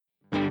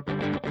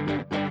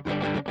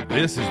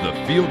This is the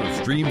Field of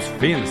Streams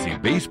Fantasy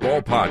Baseball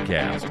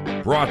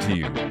Podcast, brought to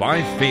you by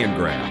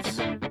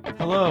Fangraphs.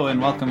 Hello and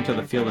welcome to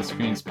the Field of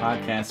Streams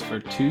podcast for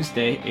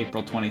Tuesday,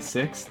 April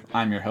 26th.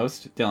 I'm your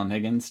host, Dylan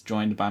Higgins,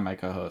 joined by my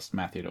co-host,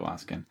 Matthew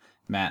DeWaskin.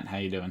 Matt, how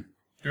you doing?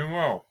 Doing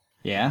well.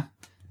 Yeah?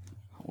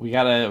 We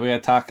gotta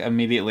talk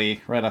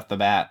immediately, right off the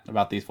bat,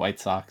 about these White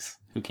Sox,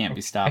 who can't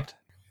be stopped.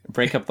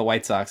 Break up the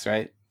White Sox,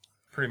 right?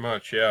 Pretty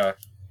much, yeah.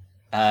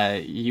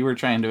 You were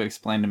trying to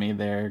explain to me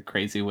their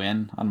crazy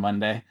win on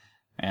Monday,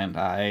 and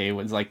I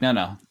was like,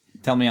 no,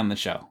 tell me on the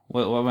show.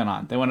 What went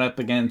on? They went up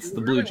against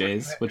the Blue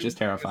Jays, which is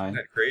terrifying. It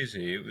wasn't that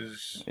crazy. It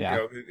was,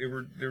 yeah.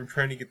 They were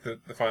trying to get the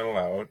final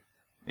out.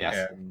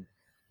 Yes. And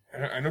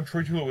I know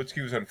Troy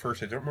Tulowitzki was on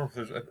first. I don't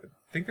remember if I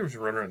think there was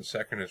a runner on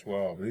second as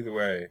well. But either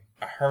way,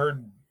 a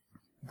hard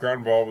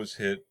ground ball was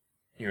hit,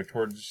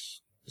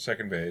 towards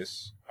second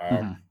base.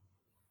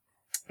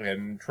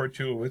 And Troy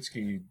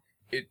Tulowitzki,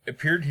 it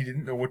appeared he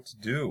didn't know what to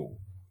do.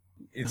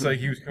 It's like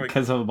he was kind of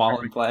because of a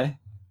ball in play.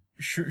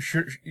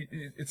 Should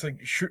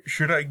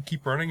I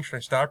keep running? Should I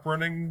stop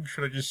running?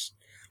 Should I just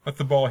let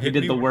the ball hit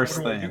me? He did the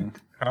worst thing.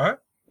 Huh?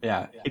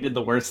 Yeah, he did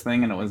the worst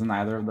thing, and it was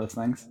neither of those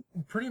things.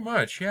 Pretty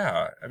much,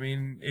 yeah. I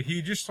mean, if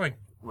he just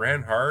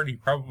ran hard, he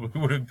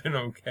probably would have been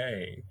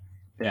okay.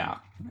 Yeah,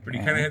 but he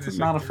kind of had this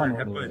not a fun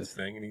headlights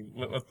thing, and he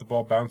let the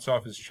ball bounce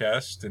off his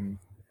chest, and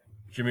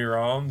Jimmy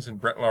Rollins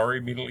and Brett Lawrie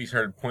immediately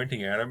started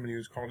pointing at him, and he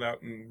was called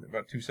out in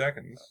about 2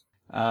 seconds.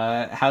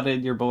 How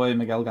did your boy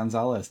Miguel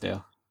Gonzalez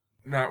do?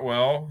 Not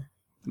well.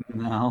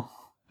 No.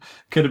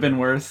 Could have been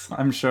worse,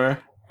 I'm sure.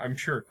 I'm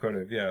sure it could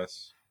have,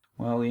 yes.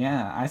 Well,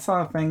 yeah. I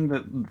saw a thing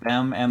that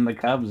them and the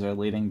Cubs are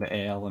leading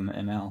the AL and the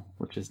NL,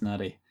 which is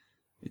nutty.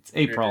 It's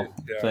April,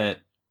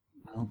 but...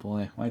 Oh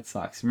boy, White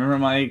Sox. Remember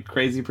my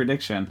crazy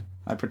prediction?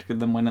 I predicted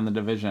them winning the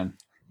division.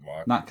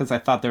 What? Not because I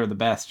thought they were the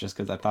best, just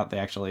because I thought they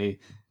actually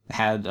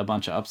had a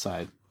bunch of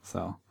upside.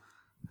 So,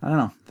 I don't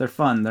know. They're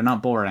fun. They're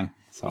not boring.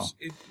 So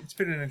It's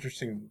been an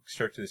interesting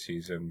start to the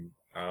season.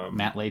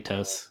 Matt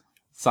Latos,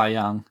 Cy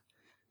Young,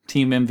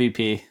 team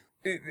MVP.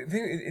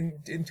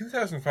 In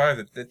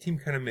 2005, that team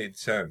kind of made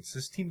sense.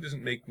 This team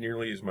doesn't make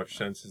nearly as much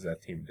sense as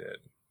that team did.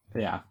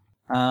 Yeah.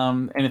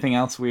 Anything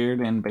else weird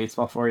in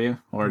baseball for you,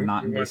 or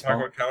not in baseball?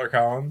 Want to talk about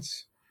Tyler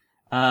Collins?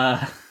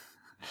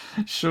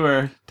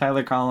 Sure.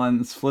 Tyler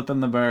Collins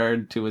flipping the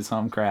bird to his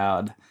home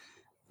crowd.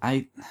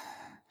 I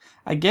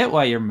get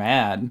why you're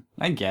mad.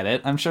 I get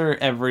it. I'm sure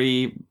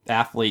every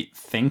athlete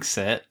thinks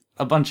it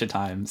a bunch of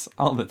times,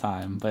 all the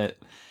time, but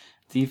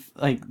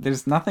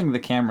there's nothing the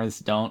cameras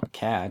don't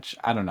catch.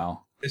 I don't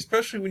know.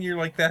 Especially when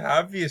you're that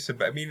obvious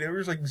about. I mean, there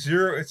was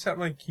zero. It's not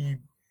like he,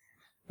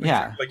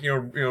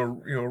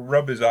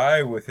 rub his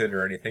eye with it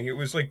or anything. It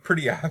was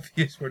pretty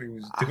obvious what he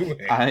was doing.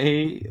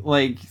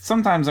 I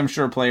sometimes I'm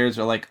sure players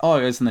are like, oh,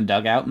 I was in the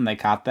dugout and they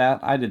caught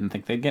that. I didn't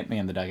think they'd get me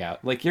in the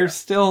dugout. You're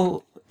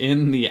still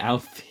in the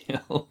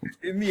outfield.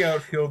 In the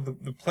outfield,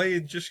 the play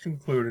had just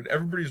concluded.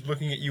 Everybody's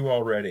looking at you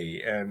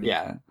already,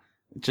 and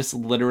just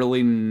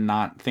literally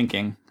not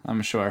thinking.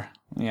 I'm sure.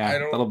 Yeah,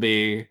 that'll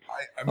be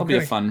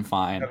a fun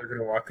find. They're going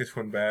to walk this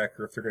one back,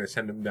 or if they're going to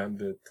send him down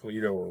to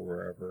Toledo or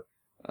wherever.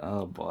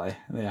 Oh boy,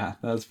 yeah,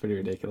 that was pretty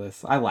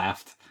ridiculous. I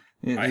laughed.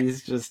 He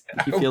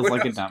feels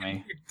like a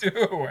dummy.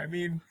 Do I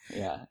mean?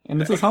 Yeah,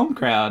 and it's his home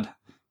crowd.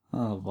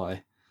 Oh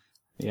boy,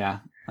 yeah.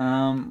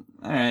 All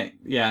right,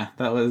 yeah,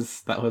 that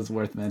was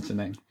worth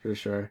mentioning for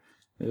sure.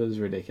 It was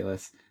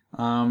ridiculous.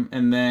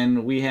 And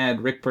then we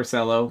had Rick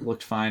Porcello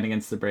looked fine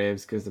against the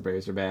Braves because the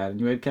Braves are bad, and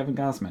you had Kevin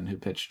Gausman who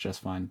pitched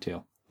just fine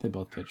too. They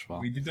both pitched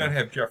well. We did not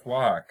have Jeff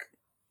Locke.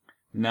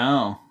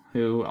 No,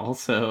 who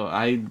also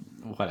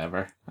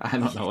whatever. I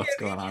don't know what's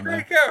going on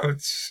there.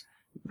 Strikeouts.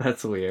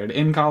 That's weird.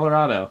 In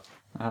Colorado,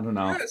 I don't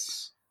know.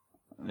 Yes.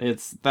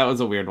 That was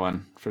a weird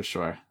one for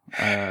sure.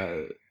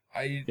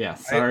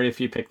 Sorry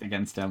if you picked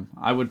against him.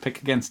 I would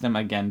pick against him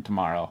again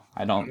tomorrow.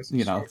 I don't,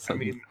 I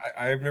mean,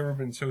 I've never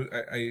been so.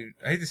 I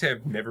hate to say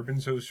I've never been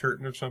so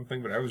certain of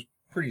something, but I was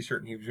pretty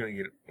certain he was going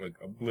to get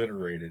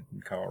Obliterated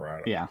in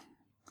Colorado. Yeah.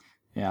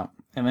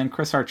 And then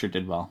Chris Archer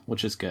did well,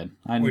 which is good.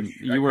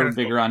 You were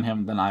bigger on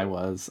him than I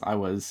was. I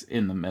was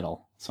in the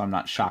middle, so I'm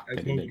not shocked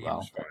that he did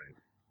well.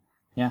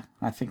 Yeah,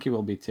 I think he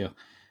will be too.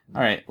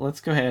 All right,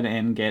 let's go ahead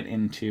and get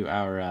into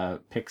our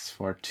picks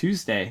for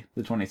Tuesday,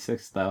 the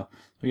 26th, though.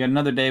 We got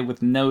another day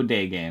with no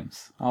day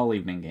games, all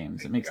evening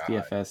games. It makes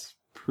DFS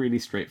pretty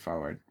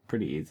straightforward,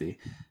 pretty easy.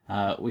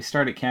 We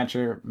start at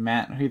catcher.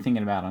 Matt, who are you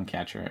thinking about on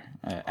catcher?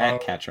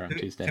 Catcher on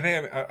Tuesday.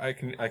 I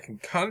can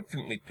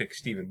confidently pick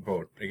Stephen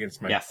Vogt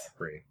against Mike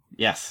Pelfrey.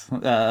 Yes,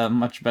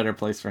 much better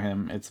place for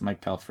him. It's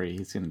Mike Pelfrey.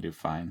 He's going to do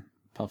fine.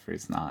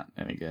 Pelfrey's not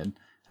any good.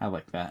 I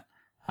like that.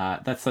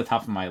 That's the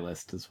top of my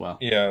list as well.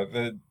 Yeah,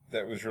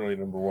 that was really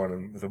number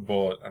one with a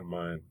bullet on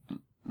mine.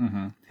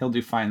 Mm-hmm. He'll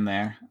do fine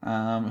there.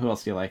 Who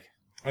else do you like?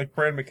 I like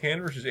Brian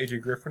McCann versus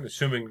AJ Griffin,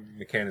 assuming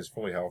McCann is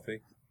fully healthy.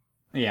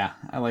 Yeah,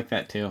 I like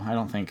that too. I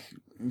don't think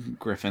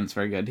Griffin's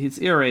very good. His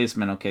ERA's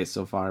been okay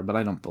so far, but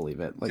I don't believe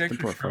it. The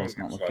portfolio's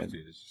not look good.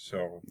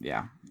 So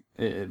yeah,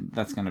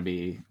 that's going to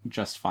be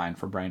just fine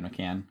for Brian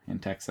McCann in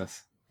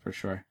Texas for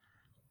sure.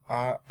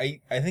 I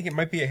think it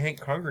might be a Hank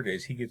Conger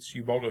days. He gets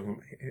Ubaldo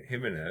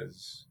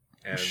Jimenez.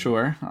 And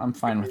sure, I'm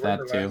fine with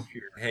that too.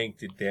 Hank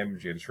did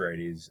damage against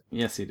righties.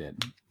 Yes, he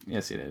did.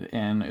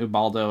 And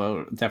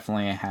Ubaldo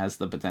definitely has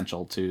the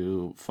potential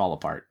to fall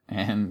apart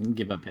and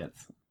give up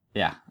hits.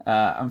 Yeah,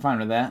 I'm fine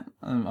with that.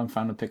 I'm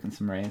fine with picking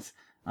some Rays.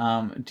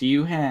 Do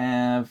you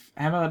have...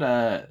 How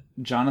about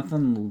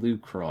Jonathan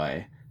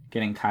Lucroy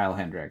getting Kyle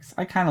Hendricks?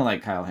 I kind of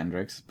like Kyle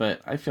Hendricks,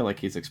 but I feel like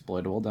he's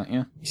exploitable, don't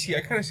you? You see,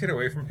 I kind of stayed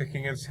away from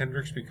picking against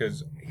Hendricks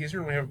because he doesn't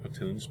really have a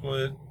platoon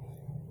split.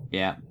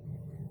 Yeah.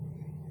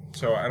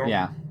 So I don't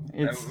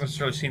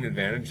necessarily see an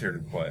advantage there to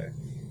play.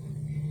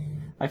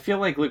 I feel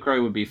like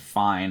Lucroy would be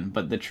fine,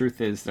 but the truth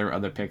is there are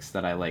other picks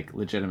that I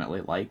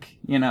legitimately like,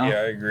 you know? Yeah,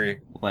 I agree.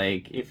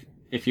 Like,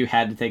 if you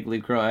had to take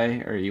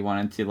Lucroy or you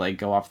wanted to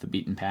go off the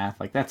beaten path,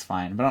 that's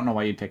fine. But I don't know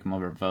why you'd pick him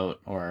over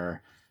Vogt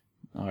or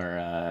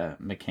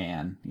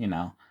McCann, you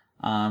know.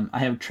 I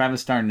have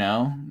Travis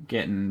d'Arnaud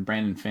getting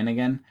Brandon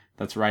Finnegan.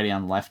 That's righty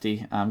on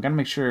lefty. I'm going to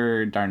make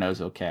sure d'Arnaud's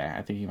okay.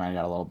 I think he might have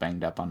got a little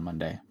banged up on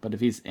Monday. But if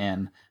he's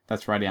in,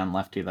 that's righty on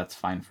lefty. That's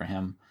fine for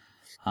him.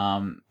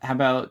 How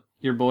about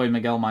your boy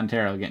Miguel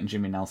Montero getting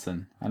Jimmy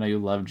Nelson? I know you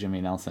love Jimmy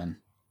Nelson.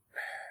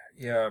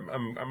 Yeah,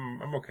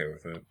 I'm okay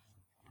with it.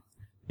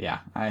 Yeah,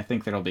 I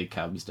think there'll be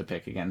Cubs to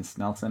pick against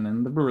Nelson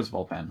and the Brewers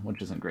bullpen,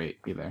 which isn't great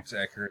either. It's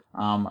accurate.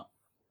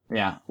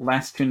 Yeah,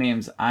 last two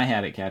names I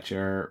had at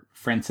catcher,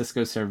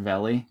 Francisco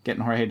Cervelli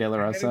getting Jorge De La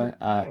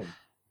Rosa.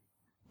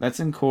 That's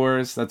in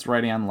Coors. That's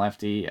righty on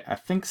lefty. I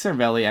think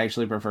Cervelli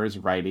actually prefers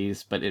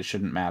righties, but it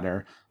shouldn't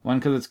matter. 1,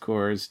 because it's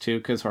Coors. 2,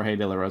 because Jorge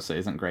De La Rosa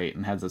isn't great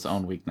and has his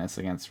own weakness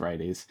against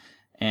righties.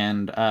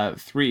 And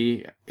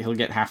 3, he'll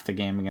get half the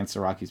game against the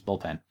Rockies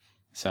bullpen.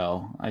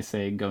 So I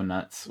say go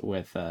nuts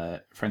with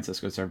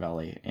Francisco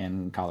Cervelli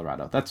in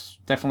Colorado. That's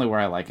definitely where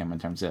I like him in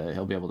terms of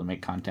he'll be able to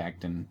make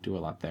contact and do a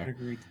lot there.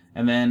 Agreed.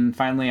 And then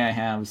finally I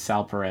have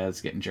Sal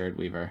Perez getting Jared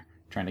Weaver,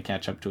 trying to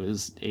catch up to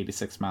his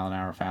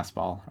 86-mile-an-hour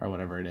fastball or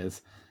whatever it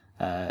is.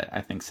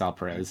 I think Sal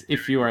Perez,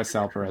 if you are a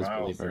Sal Perez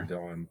believer.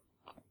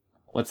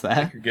 What's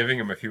that? You're giving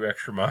him a few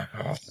extra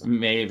miles.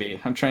 Maybe.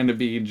 I'm trying to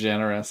be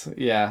generous.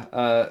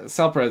 Yeah,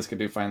 Sal Perez could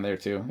do fine there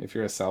too, if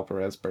you're a Sal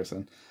Perez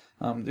person.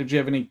 Did you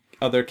have any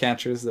other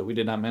catchers that we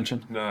did not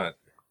mention? Not.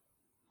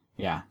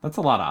 Yeah, that's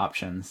a lot of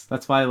options.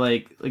 That's why,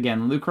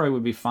 again, Lucroy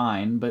would be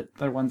fine, but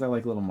there are ones I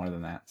like a little more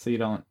than that. So you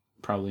don't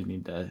probably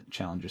need to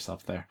challenge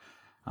yourself there.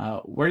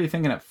 Where are you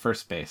thinking at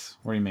first base?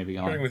 Where are you maybe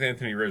going? Starting with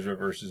Anthony Rizzo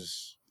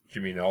versus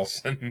Jimmy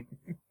Nelson.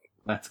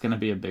 That's going to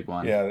be a big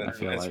one. Yeah, I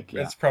feel like.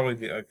 That's probably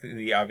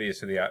the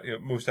obvious,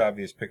 most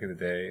obvious pick of the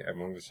day, I'm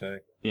going to say.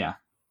 Yeah.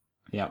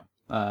 Yep.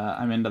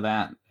 I'm into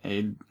that.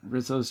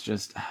 Rizzo's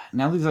just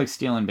now he's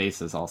stealing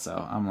bases.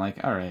 Also, I'm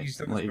like, all right, he's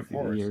done this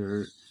before.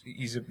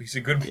 He's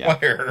a good yeah.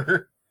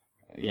 player.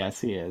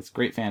 Yes, he is.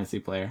 Great fantasy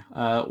player.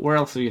 Where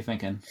else are you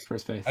thinking?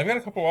 First base. I've got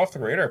a couple off the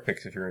radar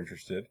picks if you're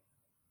interested.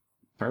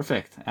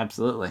 Perfect.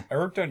 Absolutely. I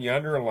wrote down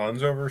Yonder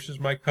Alonso versus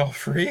Mike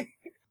Pelfrey.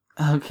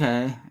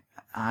 Okay.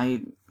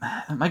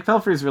 Mike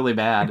Pelfrey's really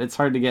bad. It's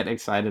hard to get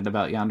excited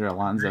about Yonder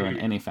Alonso in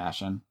any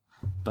fashion,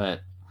 but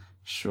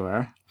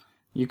sure.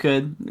 You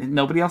could.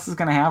 Nobody else is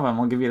going to have him.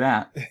 I'll give you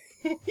that.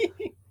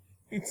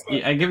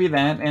 I give you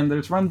that, and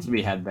there's runs to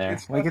be had there.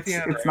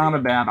 It's not a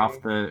bad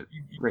off the.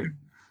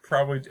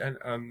 Probably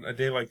on a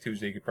day like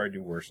Tuesday, you could probably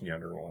do worse than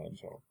Yonder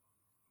Alonso.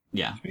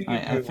 Yeah,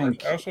 I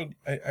think.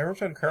 I wrote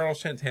down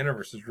Carlos Santana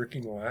versus Ricky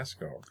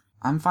Nolasco.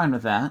 I'm fine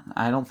with that.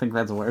 I don't think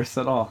that's worse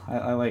at all.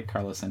 I like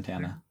Carlos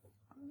Santana.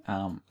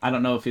 I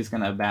don't know if he's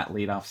going to bat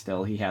leadoff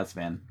still. He has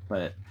been,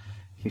 but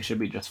he should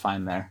be just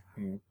fine there.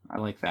 I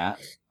like that.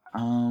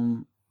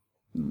 And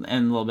a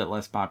little bit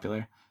less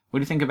popular. What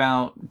do you think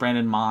about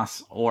Brandon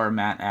Moss or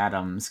Matt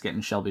Adams getting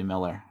Shelby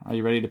Miller? Are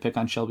you ready to pick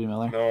on Shelby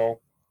Miller? No,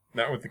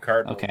 not with the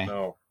Cardinals. Okay.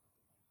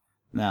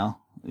 No.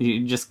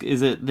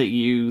 Is it that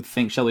you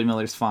think Shelby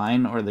Miller's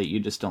fine, or that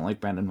you just don't like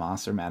Brandon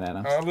Moss or Matt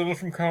Adams? A little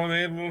from column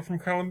A, a little from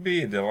column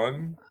B,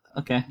 Dylan.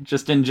 Okay,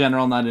 just in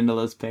general, not into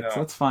those picks.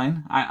 No. That's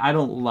fine. I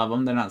don't love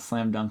them. They're not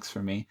slam dunks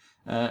for me.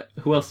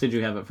 Who else did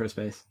you have at first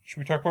base? Should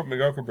we talk about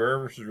Miguel Cabrera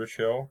versus Rich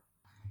Hill?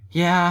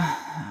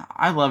 Yeah,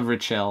 I love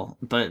Rich Hill,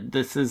 but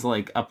this is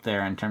up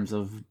there in terms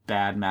of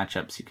bad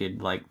matchups you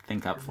could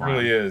think up for him. It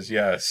really is,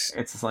 yes.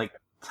 It's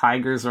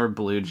Tigers or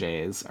Blue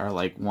Jays are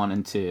 1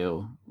 and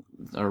 2,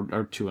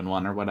 or 2 and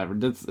 1 or whatever.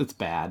 It's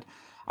bad.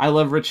 I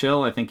love Rich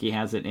Hill. I think he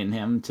has it in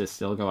him to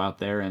still go out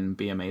there and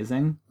be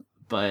amazing,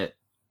 but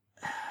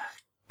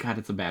God,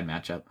 it's a bad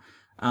matchup.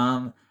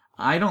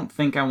 I don't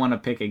think I want to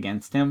pick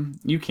against him.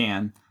 You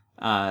can.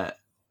 I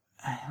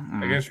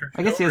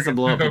guess he has the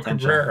blow-up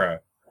potential.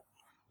 Cabrera.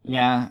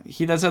 Yeah,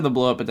 he does have the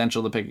blow-up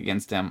potential to pick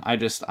against him.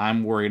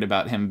 I'm worried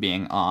about him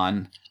being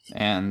on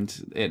and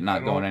it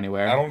not going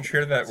anywhere. I don't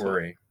share that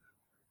worry.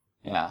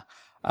 Yeah.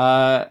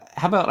 How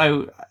about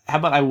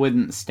I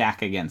wouldn't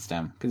stack against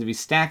him? Because if you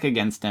stack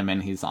against him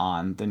and he's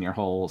on, then your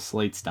whole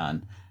slate's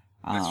done.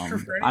 That's true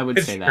for any I would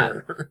say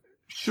that.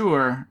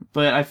 Sure,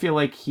 but I feel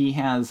like he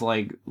has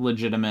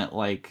legitimate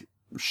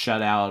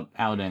shutout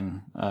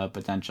outing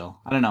potential.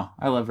 I don't know.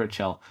 I love Rich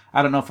Hill.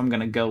 I don't know if I'm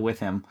gonna go with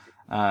him.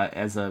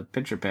 as a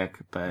pitcher pick,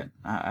 but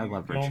I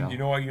love Rich Hill. Do you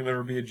know why you'll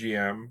never be a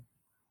GM?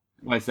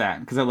 Why's that?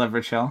 Because I love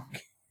Rich Hill?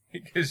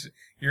 Because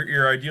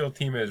your ideal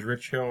team is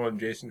Rich Hill and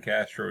Jason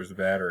Castro as the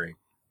battery.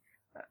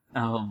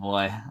 Oh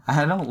boy,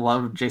 I don't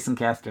love Jason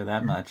Castro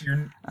that much.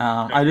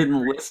 I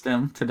didn't list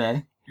him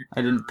today.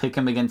 I didn't pick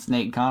him against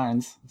Nate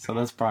Carnes, so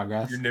that's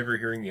progress. You're never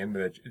hearing the end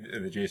of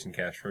the Jason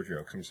Castro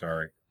jokes. I'm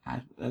sorry.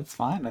 That's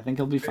fine. I think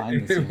he'll be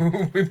fine this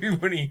year. Maybe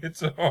when he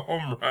hits a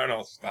home run,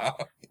 I'll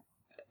stop.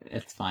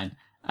 It's fine.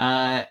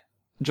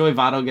 Joey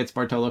Votto gets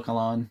Bartolo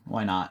Colon.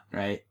 Why not,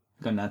 right?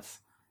 Go nuts.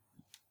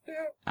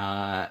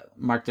 Yeah.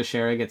 Mark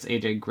Teixeira gets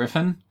AJ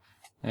Griffin.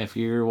 If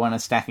you want to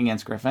stack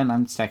against Griffin,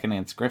 I'm stacking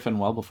against Griffin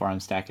well before I'm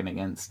stacking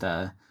against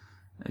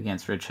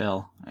Rich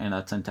Hill, and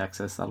that's in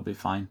Texas. That'll be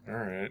fine. All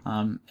right.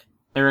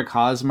 Eric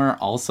Hosmer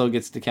also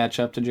gets to catch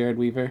up to Jared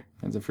Weaver.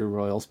 There's a few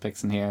Royals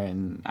picks in here,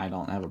 and I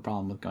don't have a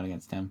problem with going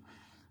against him.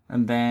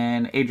 And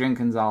then Adrian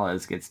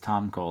Gonzalez gets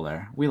Tom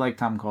Kohler. We like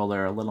Tom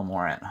Kohler a little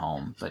more at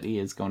home, but he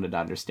is going to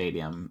Dodger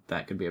Stadium.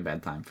 That could be a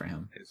bad time for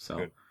him. So,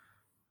 good.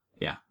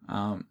 Yeah.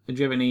 Did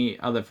you have any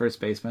other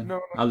first baseman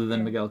other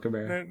than Miguel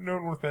Cabrera? No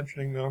one worth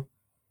mentioning, though.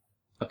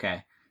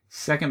 Okay.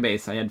 Second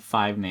base, I had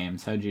 5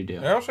 names. How'd you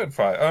do? I also had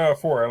 5.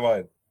 4, I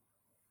lied.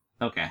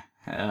 Okay.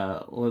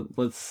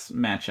 Let's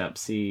match up,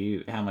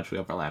 see how much we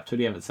overlapped. Who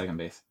do you have at second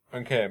base?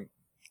 Okay.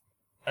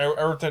 I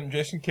wrote down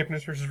Jason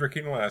Kipnis versus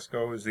Ricky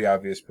Nolasco is the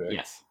obvious pick.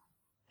 Yes.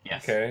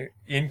 Okay.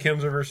 Ian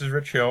Kinsler versus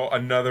Rich Hill,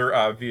 another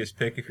obvious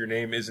pick if your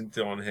name isn't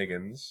Dylan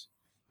Higgins.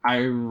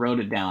 I wrote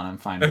it down. I'm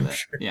fine with it.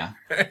 Sure. Yeah.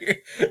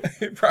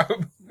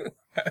 Probably.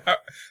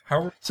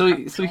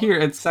 So here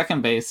at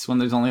second base, when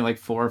there's only like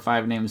 4 or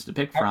 5 names to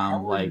pick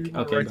from,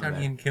 okay. Write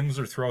down Ian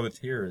Kinsler, throw all the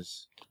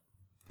tears.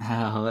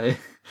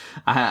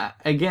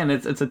 Again,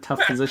 it's a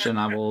tough position.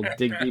 I will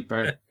dig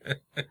deeper.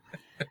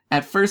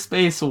 At first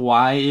base,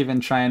 why even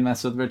try and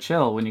mess with Rich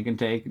Hill when you can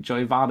take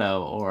Joey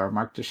Votto or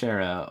Mark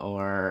Teixeira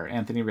or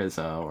Anthony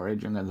Rizzo or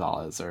Adrian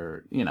Gonzalez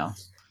or,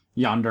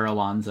 Yonder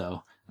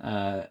Alonso?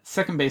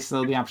 Second base,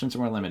 though, the options are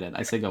more limited.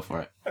 I say go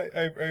for it.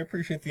 I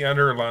appreciate the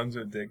Yonder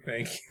Alonso dig.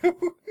 Thank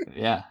you.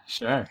 Yeah,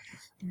 sure.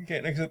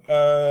 Okay, next up,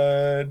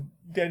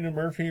 Daniel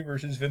Murphy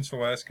versus Vince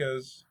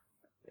Velasquez.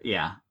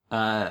 Yeah.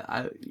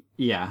 I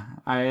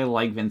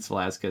like Vince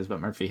Velasquez,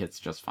 but Murphy hits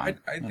just fine.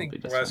 I think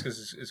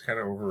Velasquez is kind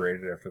of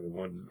overrated after the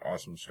one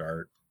awesome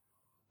start.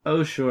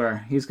 Oh,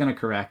 sure. He's going to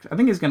correct. I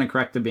think he's going to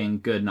correct to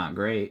being good, not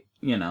great,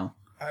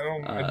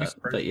 I'd be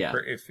surprised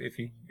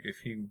if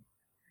he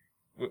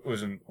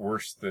wasn't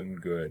worse than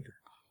good.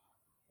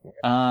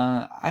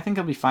 I think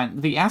he'll be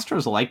fine. The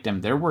Astros liked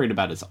him. They're worried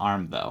about his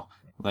arm, though.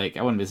 Like,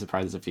 I wouldn't be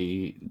surprised if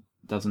he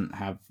doesn't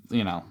have,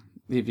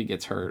 if he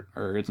gets hurt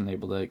or isn't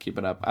able to keep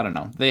it up. I don't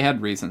know. They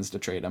had reasons to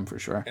trade him for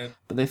sure,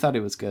 but they thought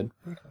he was good.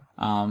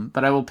 Okay.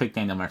 But I will pick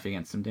Daniel Murphy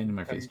against him. Daniel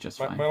Murphy's just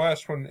fine. My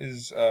last one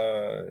is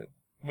a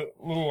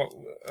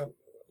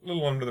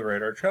little under the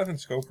radar. Jonathan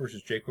Scope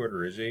versus Jake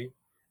Odorizzi.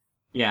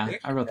 Yeah,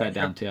 I wrote that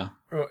down too.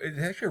 Well, it's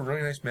actually a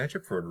really nice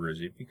matchup for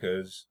Odorizzi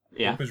because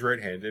Scope is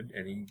right-handed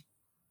and he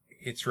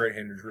hits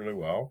right-handers really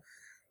well.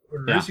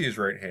 Odorizzi is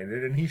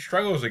right-handed and he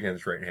struggles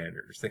against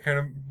right-handers. They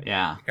kind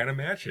of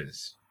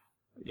matches.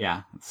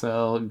 Yeah,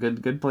 so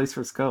good place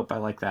for Scope. I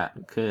like that.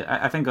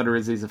 I think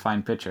Odorizzi's a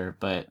fine pitcher,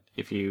 but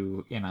if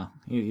he's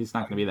not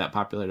going to be that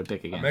popular to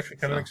pick against. I'm actually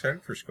kind of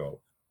excited for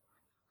Scope.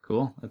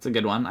 Cool, that's a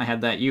good one. I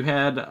had that. You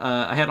had,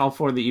 I had all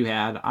 4 that you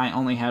had. I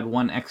only had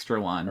 1 extra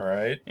one. All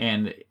right.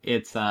 And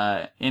it's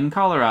in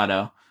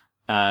Colorado.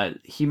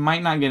 He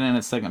might not get in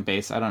at second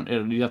base.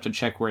 You have to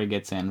check where he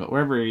gets in, but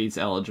wherever he's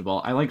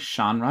eligible, I like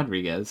Sean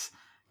Rodriguez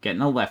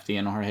getting a lefty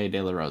and Jorge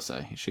De La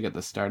Rosa. He should get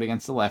the start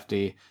against the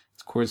lefty.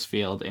 It's Coors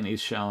Field, and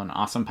he's shown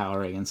awesome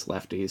power against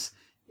lefties.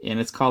 And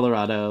it's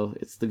Colorado.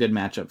 It's the good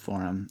matchup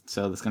for him.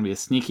 So this is going to be a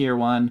sneakier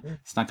one.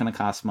 It's not going to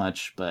cost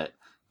much, but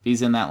if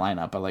he's in that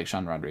lineup, I like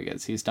Sean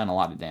Rodriguez. He's done a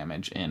lot of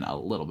damage in a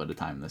little bit of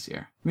time this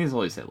year. He's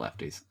always hit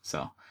lefties.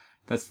 So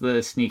that's the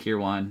sneakier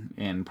one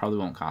and probably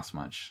won't cost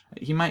much.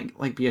 He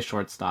might be a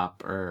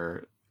shortstop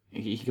or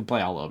he could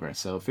play all over.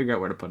 So figure out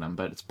where to put him,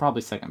 but it's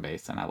probably second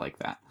base, and I like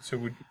that. So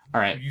would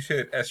you say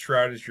that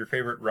S-Rod is your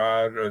favorite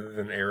rod other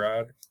than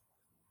A-Rod?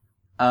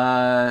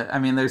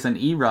 There's an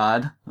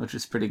E-Rod, which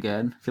is pretty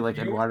good. I feel like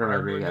Eduardo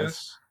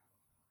Rodriguez.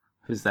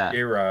 Who's that?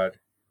 J-Rod.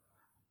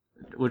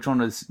 Which one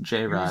was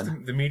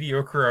J-Rod? The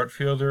mediocre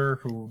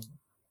outfielder who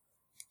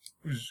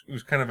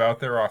was kind of out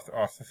there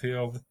off the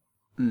field.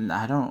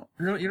 I don't.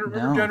 You don't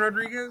remember John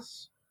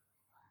Rodriguez?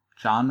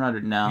 John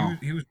Rodriguez? No.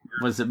 He was.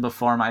 Was it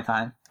before my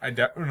time? I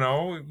don't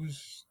know. It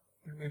was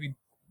maybe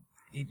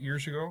 8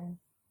 years ago.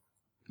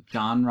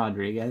 John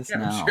Rodriguez? Yeah,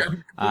 no.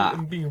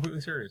 I'm being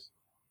completely serious.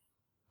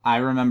 I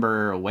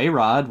remember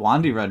Wayrod,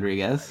 Wandy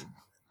Rodriguez.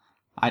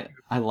 I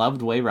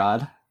loved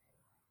Wayrod.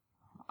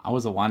 I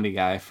was a Wandy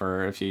guy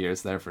for a few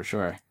years there for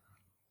sure.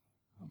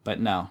 But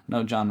no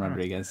John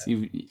Rodriguez.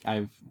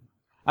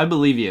 I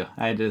believe you.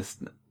 It's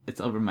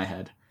over my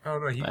head. Oh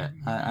no,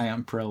 I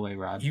am pro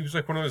Wayrod. He was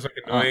one of those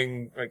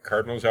annoying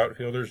Cardinals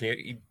outfielders. And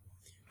he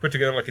put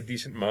together a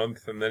decent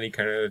month, and then he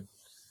kind of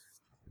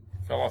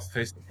fell off the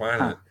face of the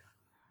planet.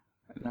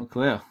 No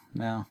clue.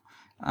 No.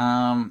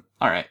 All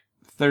right.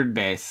 Third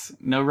base.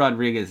 No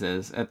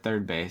Rodriguez's at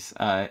third base.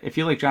 If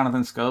you like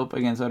Jonathan Scope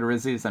against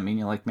Odorizzi, does that mean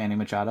you like Manny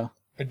Machado?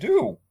 I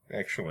do,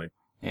 actually.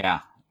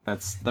 Yeah,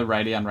 that's the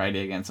righty on righty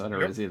against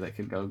Odorizzi. That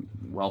could go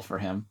well for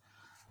him.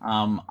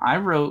 I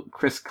wrote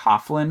Chris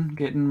Coughlin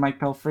getting Mike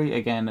Pelfrey.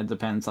 Again, it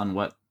depends on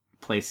what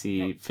place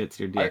he fits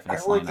your DFS lineup.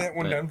 I wrote that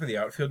one down for the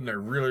outfield, and I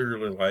really,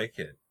 really like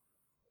it.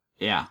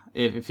 Yeah,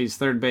 if he's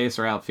third base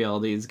or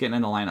outfield, he's getting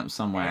in the lineup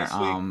somewhere.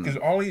 Because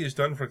all he has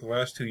done for the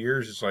last 2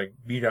 years is like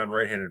beat on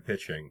right-handed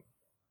pitching.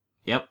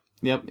 Yep.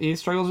 He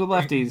struggles with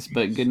lefties,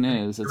 but good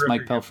news, it's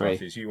Mike Pelfrey.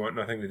 So you want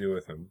nothing to do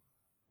with him.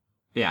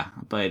 Yeah,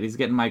 but he's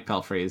getting Mike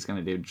Pelfrey. He's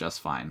going to do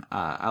just fine.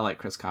 I like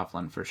Chris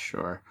Coughlin for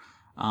sure.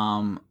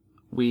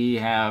 We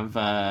have.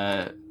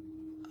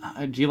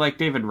 Do you like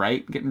David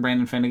Wright getting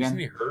Brandon Finnegan? Isn't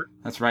he hurt?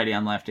 That's righty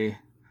on lefty.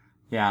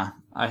 Yeah,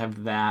 I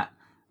have that.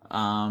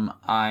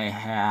 I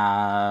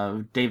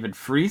have David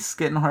Freese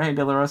getting Jorge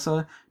De La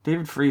Rosa.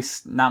 David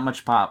Freese, not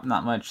much pop,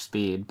 not much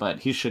speed, but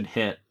he should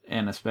hit,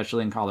 and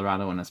especially in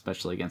Colorado, and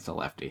especially against a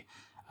lefty.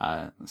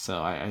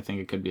 So I think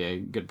it could be a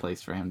good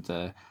place for him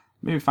to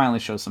maybe finally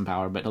show some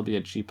power, but he'll be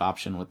a cheap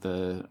option with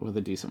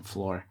a decent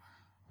floor.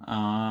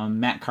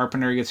 Matt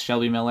Carpenter gets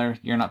Shelby Miller.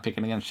 You're not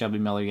picking against Shelby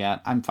Miller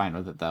yet. I'm fine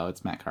with it, though.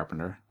 It's Matt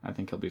Carpenter. I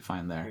think he'll be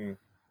fine there.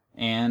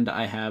 And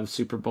I have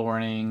super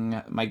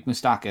boring Mike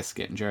Moustakas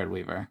getting Jared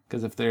Weaver.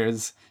 Because if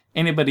there's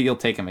anybody you'll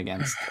take him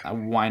against,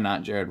 why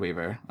not Jared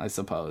Weaver, I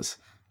suppose.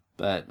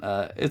 But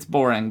it's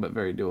boring, but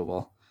very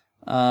doable.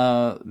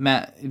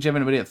 Matt, do you have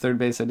anybody at third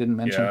base I didn't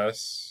mention?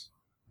 Yes.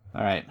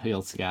 All right, who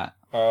else you got?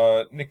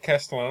 Nick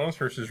Castellanos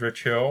versus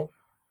Rich Hill.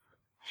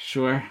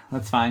 Sure,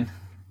 that's fine.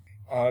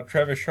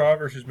 Travis Shaw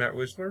versus Matt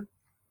Wisler.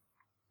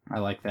 I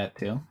like that,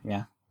 too.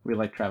 Yeah. We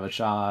like Travis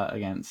Shaw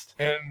against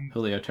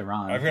Julio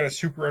Teheran. I've got a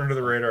super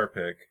under-the-radar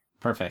pick.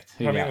 Perfect.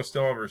 Tommy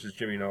Stella versus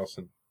Jimmy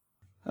Nelson.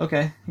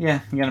 Okay,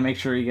 yeah. You got to make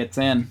sure he gets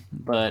in.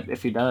 But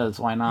if he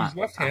does, why not? He's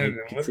left-handed,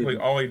 and literally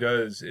all he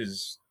does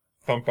is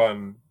thump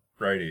on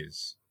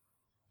righties.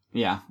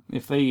 Yeah,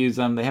 if they use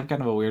him, they have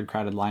kind of a weird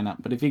crowded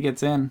lineup. But if he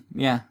gets in,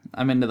 yeah,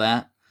 I'm into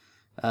that.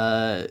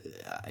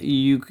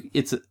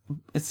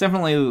 It's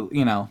definitely,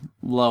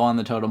 low on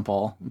the totem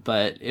pole,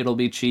 but it'll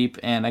be cheap,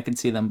 and I can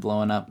see them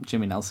blowing up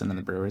Jimmy Nelson and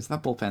the Brewers.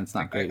 That bullpen's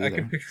not great either. I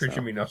can picture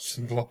Jimmy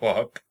Nelson blow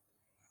up.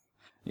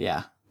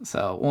 Yeah.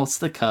 So, well, it's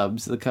the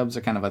Cubs. The Cubs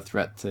are kind of a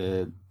threat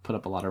to put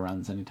up a lot of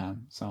runs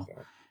anytime. So,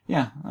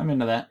 yeah, I'm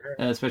into that,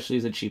 especially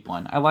as a cheap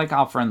one. I like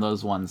offering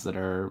those ones that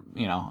are,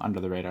 under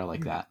the radar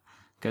like that,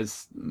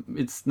 because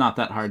it's not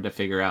that hard to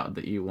figure out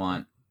that you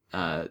want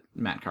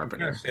Matt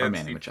Carpenter or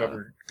Manny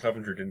Machado.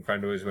 Clevenger didn't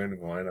find his way into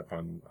the lineup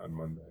on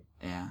Monday.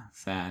 Yeah,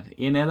 sad.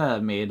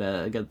 Iannetta made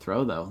a good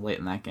throw, though, late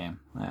in that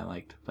game. I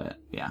liked, but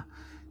yeah.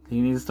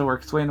 He needs to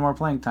work his way into more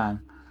playing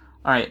time.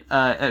 All right,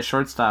 at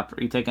shortstop,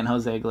 are you taking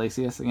Jose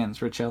Iglesias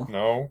against Rich Hill?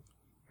 No.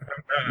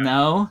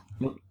 No?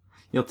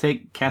 You'll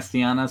take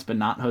Castellanos, but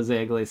not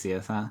Jose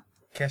Iglesias, huh?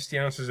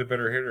 Castellanos is a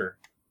better hitter.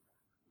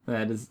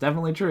 That is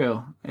definitely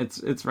true.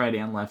 It's righty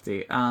on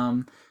lefty.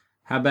 How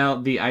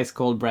about the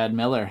ice-cold Brad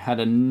Miller? Had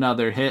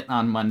another hit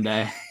on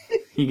Monday.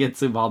 He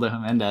gets Ubaldo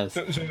Jimenez.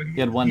 So he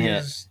had one hit.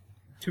 Has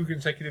 2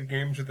 consecutive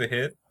games with a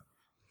hit?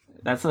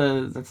 That's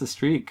a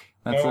streak.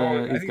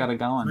 He's got it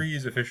going. 3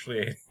 is officially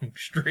a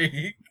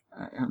streak.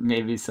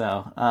 Maybe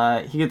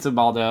so. He gets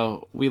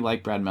Ubaldo. We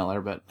like Brad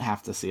Miller, but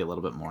have to see a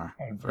little bit more.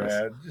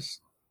 Brad,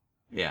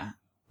 yeah.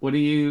 What are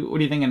you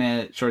thinking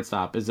at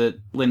shortstop? Is it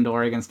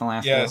Lindor against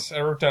Alaska? Yes,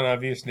 I wrote down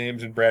obvious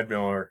names and Brad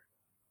Miller.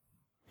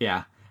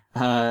 Yeah.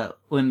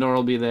 Lindor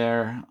will be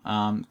there.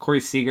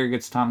 Corey Seager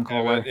gets Tom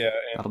Kohler. Yeah,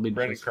 that'll be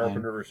Brandon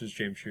Carpenter versus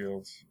James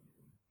Shields.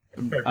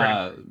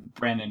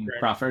 Brandon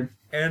Crawford.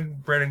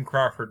 And Brandon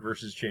Crawford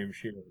versus James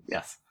Shields.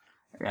 Yes,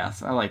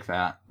 I like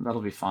that.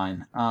 That'll be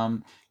fine.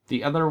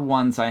 The other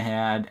ones I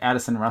had,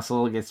 Addison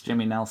Russell against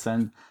Jimmy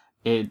Nelson.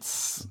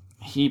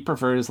 He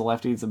prefers the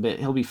lefties a bit.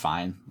 He'll be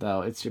fine,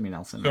 though. It's Jimmy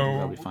Nelson. So,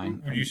 he'll be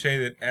fine. Would you say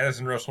that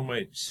Addison Russell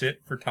might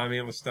sit for Tommy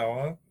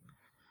LaStella?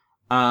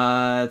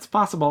 It's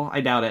possible.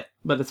 I doubt it,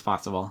 but it's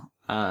possible.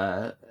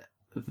 The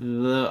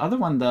other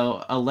one,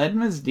 though,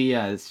 Aledmys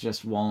Diaz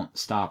just won't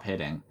stop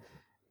hitting.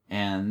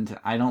 And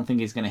I don't think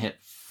he's going to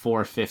hit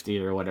 450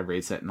 or whatever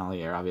he's hitting all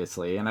year,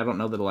 obviously. And I don't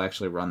know that he'll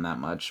actually run that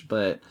much.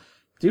 But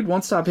dude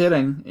won't stop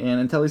hitting. And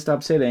until he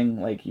stops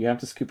hitting, you have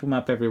to scoop him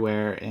up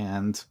everywhere.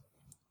 And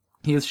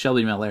he is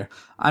Shelby Miller.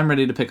 I'm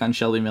ready to pick on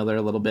Shelby Miller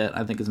a little bit.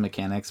 I think his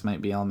mechanics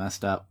might be all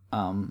messed up.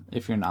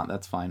 If you're not,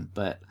 that's fine.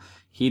 But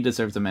he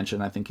deserves a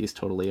mention. I think he's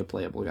totally a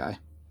playable guy.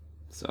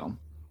 So,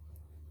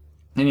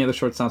 any other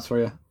shortstops for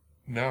you?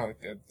 No,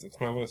 that's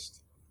my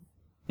list.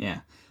 Yeah.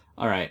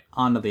 All right,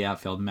 on to the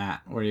outfield.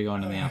 Matt, where are you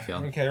going in the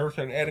outfield? Okay, I worked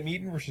on Adam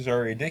Eaton versus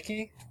R.A.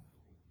 Dickey.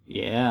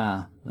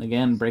 Yeah,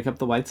 again, break up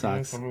the White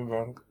Sox. Tell me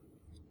about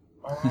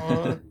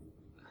it.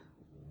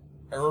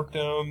 I wrote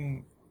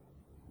down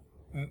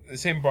the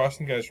same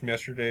Boston guys from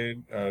yesterday,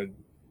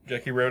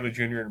 Jackie Bradley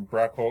Jr. and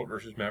Brock Holt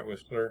versus Matt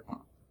Wisler.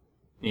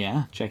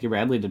 Yeah, Jackie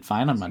Bradley did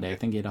fine on Monday. I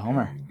think he had a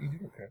homer.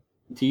 Okay.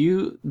 Do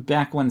you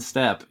back one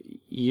step?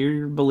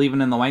 you're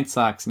believing in the White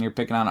Sox and you're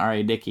picking on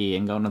R.A. Dickey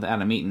and going with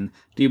Adam Eaton.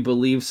 Do you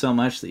believe so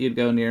much that you'd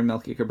go near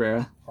Melky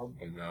Cabrera?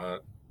 Probably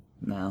not.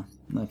 No.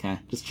 Okay,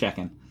 just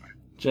checking.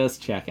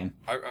 Just checking.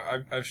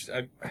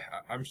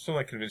 I'm still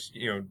not convinced.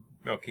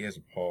 Melky has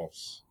a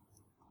pulse.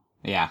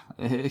 Yeah,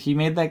 he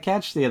made that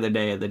catch the other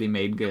day that he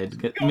made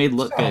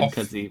look good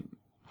because he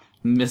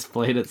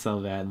misplayed it so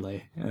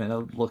badly, and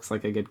it looks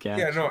like a good catch.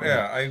 Yeah, no,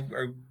 yeah, I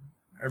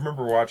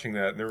remember watching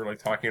that, and they were like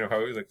talking about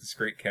how it was like this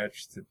great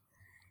catch that,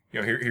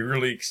 he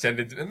really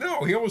extended.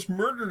 No, he almost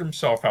murdered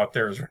himself out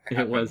there.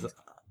 It was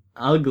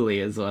ugly,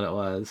 is what it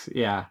was.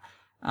 Yeah,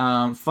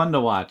 fun to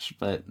watch,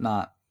 but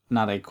not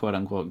a quote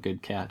unquote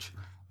good catch.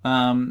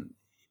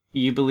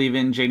 You believe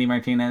in JD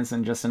Martinez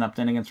and Justin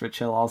Upton against Rich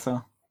Hill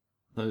also?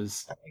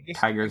 Those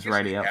Tigers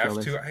righty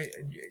outfielders.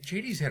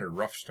 JD's had a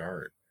rough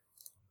start.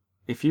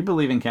 If you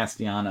believe in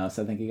Castellanos,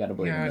 I think you got to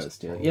believe in those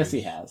two. Yes,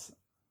 he has.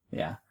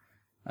 Yeah.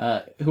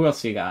 Who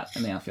else you got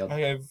in the outfield?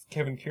 I have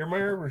Kevin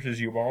Kiermaier versus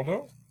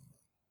Ubaldo.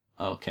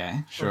 Okay,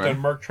 sure. Then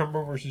Mark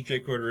Trumbo versus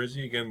Jake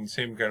Odorizzi. Again,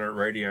 same kind of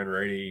righty on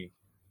righty.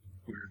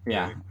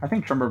 Yeah, I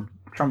think Trumbo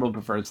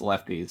prefers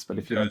lefties, but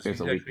if you think there's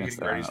a weakness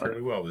there, he's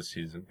fairly well this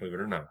season, believe it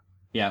or not.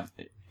 Yeah.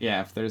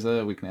 If there's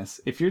a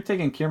weakness, if you're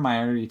taking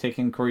Kiermaier, are you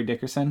taking Corey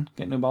Dickerson?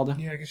 Getting Ubaldo?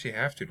 Yeah, I guess you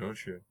have to,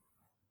 don't you?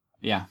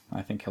 Yeah,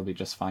 I think he'll be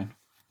just fine.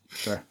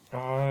 Sure.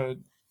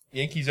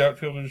 Yankees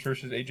outfielders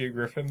versus AJ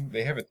Griffin.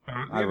 They have a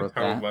ton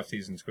of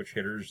lefties and switch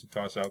hitters to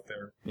toss out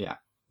there. Yeah.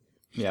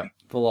 Yep.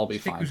 They'll all be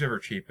fine. Who's ever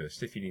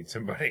cheapest if you need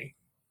somebody.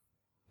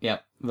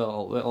 Yep. They'll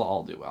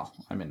all do well.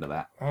 I'm into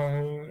that.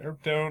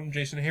 Down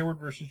Jason Hayward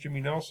versus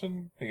Jimmy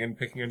Nelson. Again,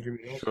 picking on Jimmy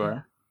Nelson.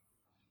 Sure.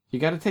 You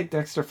got to take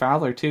Dexter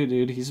Fowler too,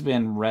 dude. He's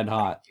been red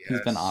hot. Yes.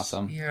 He's been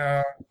awesome.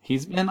 Yeah.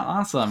 He's been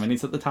awesome, and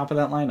he's at the top of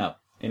that lineup,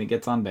 and he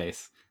gets on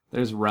base.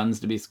 There's runs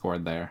to be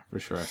scored there, for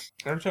sure.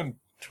 Down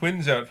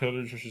Twins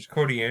outfielders versus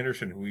Cody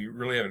Anderson, who we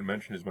really haven't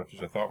mentioned as much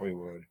as I thought we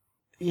would.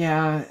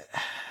 Yeah.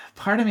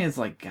 Part of me is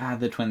like, God,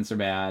 the Twins are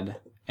bad,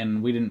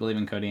 and we didn't believe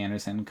in Cody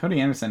Anderson. Cody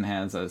Anderson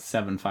has a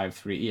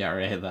 7.53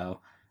 ERA,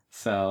 though,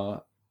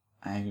 so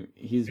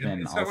he's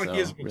been also like he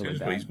has really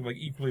bad. He's been like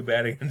equally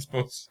bad against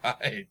both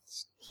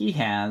sides. He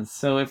has.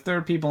 So if there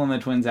are people in the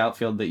Twins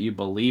outfield that you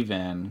believe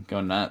in, go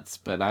nuts.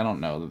 But I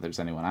don't know that there's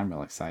anyone I'm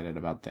real excited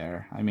about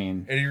there. I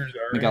mean,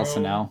 Miguel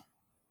Sano.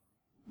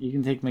 You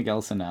can take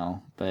Miguel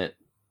Sano, but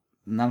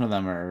none of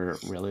them are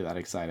really that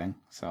exciting.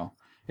 So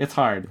it's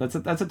hard. That's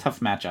a tough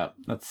matchup.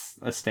 That's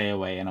a stay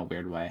away in a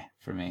weird way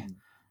for me.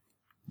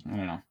 I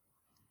don't know.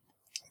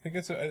 I think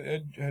it's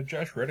a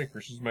Josh Reddick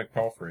versus Mike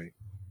Pelfrey.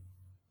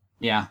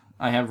 Yeah,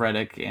 I have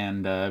Reddick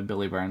and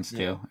Billy Burns too.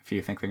 Yeah. If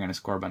you think they're going to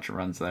score a bunch of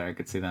runs there, I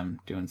could see them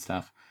doing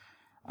stuff.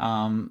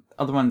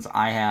 Other ones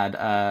I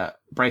had,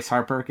 Bryce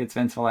Harper gets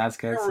Vince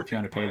Velasquez if you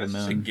want to pay the moon.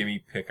 That's a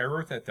gimme pick. I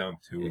wrote that down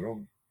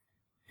too.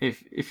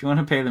 If you want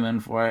to pay the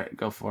moon for it,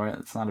 go for it.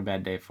 It's not a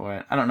bad day for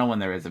it. I don't know when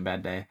there is a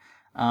bad day.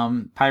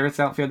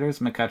 Pirates outfielders,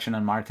 McCutchen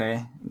and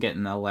Marte,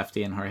 getting a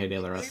lefty and Jorge De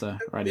La Rosa,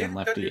 righty and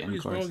lefty in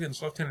course. Well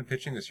against left-handed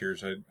pitching this year,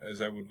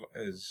 as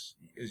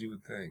you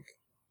would think.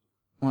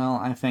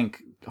 Well, I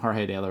think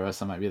Jorge De La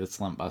Rosa might be the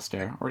slump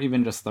buster, or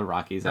even just the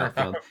Rockies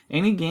outfield.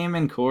 Any game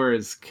in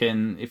Coors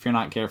can, if you're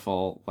not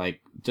careful,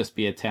 like just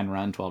be a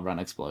 10-run, 12-run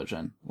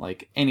explosion.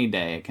 Like any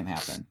day it can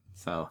happen.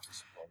 So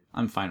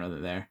I'm fine with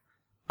it there.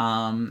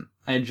 I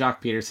had Jock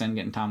Peterson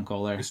getting Tom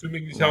Kohler.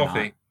 Assuming he's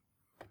healthy.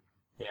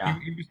 Yeah.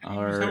 He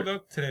was held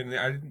up today, and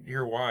I didn't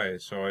hear why,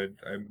 so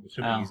I'm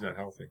assuming he's not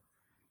healthy.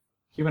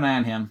 Keep an eye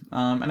on him.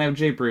 And I have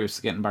Jay Bruce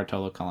getting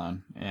Bartolo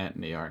Colon at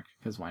New York,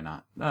 because why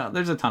not?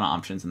 There's a ton of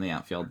options in the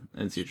outfield,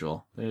 as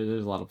usual.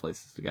 There's a lot of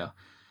places to go.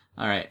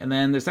 All right, and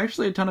then there's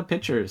actually a ton of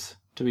pitchers,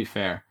 to be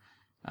fair.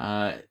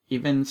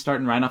 Even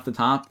starting right off the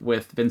top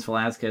with Vince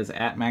Velasquez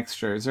at Max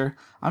Scherzer,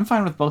 I'm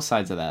fine with both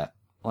sides of that.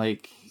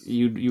 Like,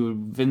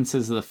 Vince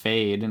is the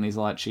fade, and he's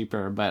a lot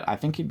cheaper, but I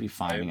think he'd be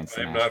fine against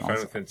the Nationals. I'm not fine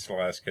with Vince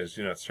Velasquez.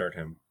 Do not start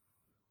him.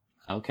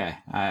 Okay.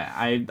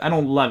 I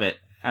don't love it.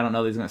 I don't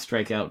know that he's going to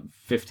strike out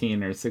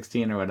 15 or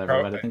 16 or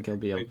whatever, but I think he'll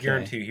be okay. I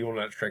guarantee you he will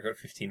not strike out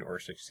 15 or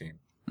 16.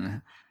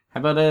 How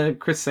about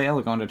Chris Sale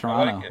going to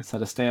Toronto? Is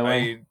that a stay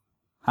away?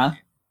 Huh?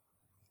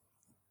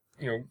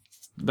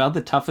 About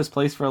the toughest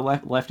place for a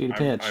lefty to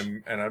pitch.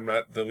 I'm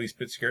not the least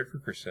bit scared for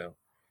Chris Sale.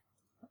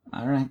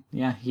 All right.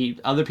 Yeah,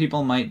 other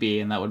people might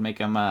be, and that would make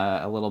him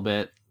a little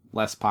bit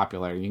less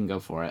popular. You can go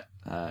for it.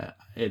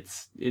 It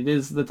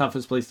is the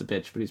toughest place to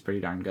pitch, but he's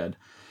pretty darn good.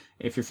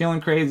 If you're feeling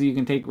crazy, you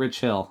can take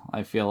Rich Hill.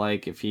 I feel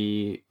like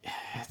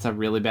it's a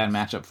really bad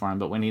matchup for him,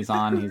 but when he's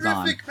on, he's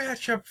on. Terrific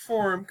matchup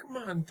for him. Come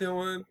on,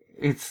 Dylan.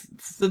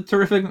 It's a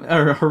terrific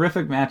or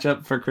horrific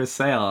matchup for Chris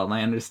Sale, and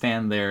I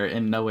understand they're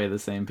in no way the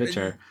same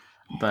pitcher,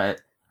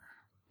 but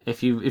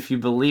if you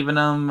believe in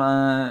him,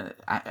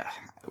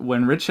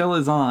 when Rich Hill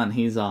is on,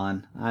 he's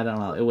on. I don't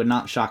know. It would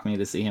not shock me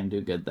to see him do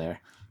good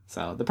there.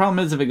 So the problem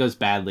is if it goes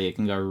badly, it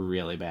can go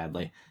really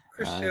badly.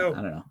 Chris Hill,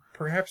 I don't know.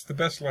 Perhaps the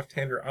best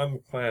left-hander on the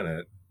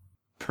planet.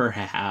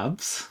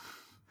 Perhaps.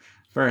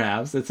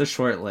 It's a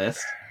short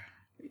list.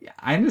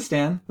 I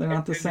understand they're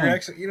not the same.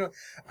 Actually,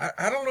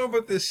 I don't know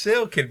about this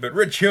Sale kid, but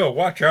Rich Hill,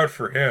 watch out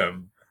for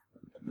him.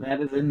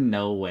 That is in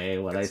no way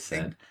what I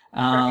said.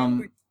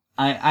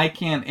 I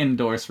can't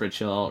endorse Rich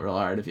Hill real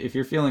hard. If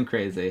you're feeling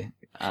crazy,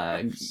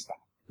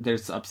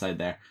 there's upside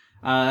there.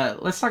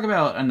 Let's talk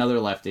about another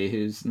lefty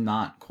who's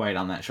not quite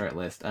on that short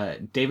list.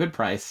 David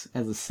Price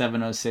has a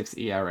 7.06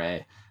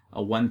 ERA,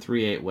 a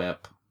 1.38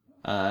 WHIP.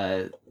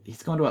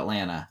 He's going to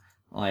Atlanta.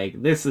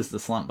 Like, this is the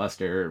slump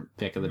buster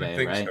pick of the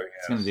day, right? So, yes.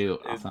 He's going to do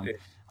awesome.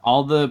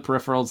 All the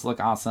peripherals look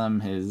awesome.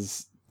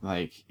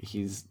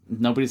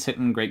 Nobody's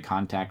hitting great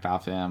contact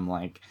off him.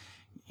 Like,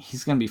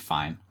 he's going to be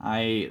fine.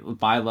 I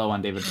buy low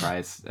on David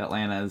Price.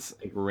 Atlanta's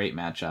a great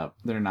matchup.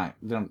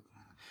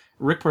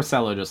 Rick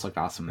Porcello just looked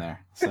awesome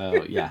there.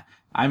 So, yeah,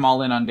 I'm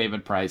all in on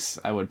David Price.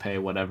 I would pay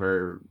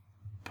whatever,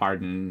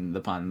 pardon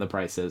the pun, the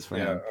price is for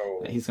him.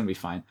 He's going to be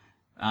fine.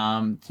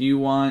 Do you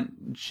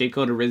want Jake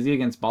Odorizzi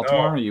against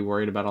Baltimore? Or are you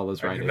worried about all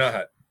those righties? I do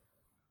not.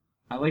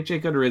 I like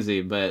Jake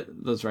Odorizzi, but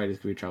those righties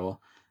could be trouble.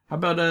 How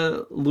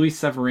about Luis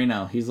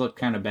Severino? He's looked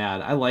kind of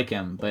bad. I like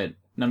him, but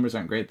numbers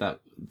aren't great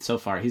so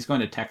far. He's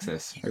going to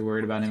Texas. Are you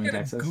worried about him in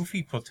Texas? A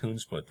goofy platoon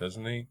split,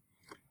 doesn't he?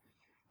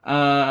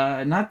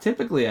 Not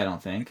typically, I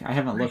don't think. I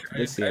haven't looked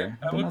this year.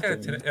 I looked at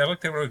it today. I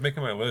looked at it when I was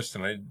making my list,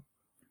 and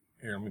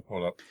here, let me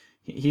pull it up.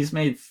 He's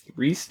made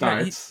 3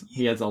 starts.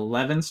 He has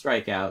 11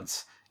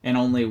 strikeouts and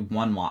only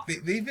 1 walk.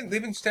 They've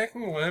been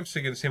stacking the lamps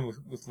against him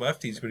with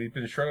lefties, but he's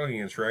been struggling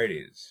against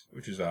righties,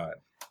 which is odd.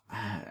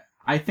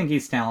 I think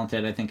he's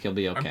talented. I think he'll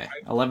be okay.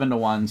 11-1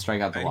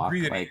 strikeout to walk.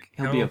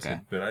 He'll be okay.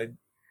 But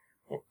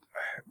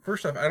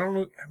first off, I don't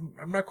know.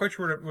 I'm not quite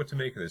sure what to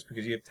make of this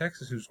because you have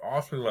Texas, who's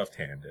awfully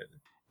left-handed.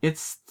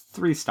 It's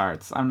 3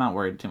 starts. I'm not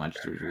worried too much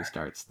through 3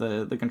 starts.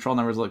 The control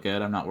numbers look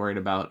good. I'm not worried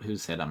about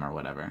who's hit him or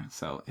whatever.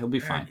 So he'll be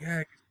fine.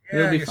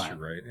 He'll be fine.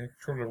 You're right.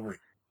 Control numbers.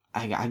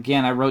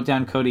 I wrote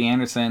down Cody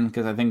Anderson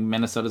because I think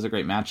Minnesota's a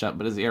great matchup,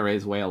 but his ERA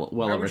is well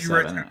over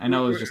 7. I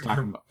know I was just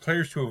talking about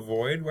players to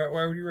avoid.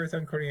 Why would you write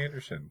down Cody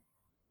Anderson?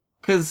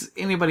 Because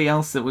anybody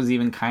else that was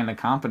even kind of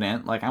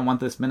competent, like, I want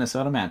this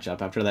Minnesota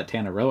matchup after that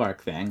Tanner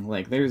Roark thing.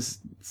 Like, there's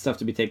stuff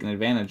to be taken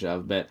advantage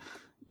of, but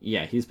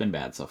yeah, he's been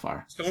bad so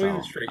far. So let me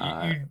get straight.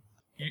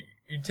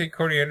 You take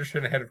Cody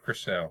Anderson ahead of Chris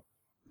Sale.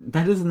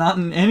 That is not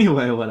in any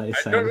way what I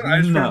said.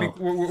 No.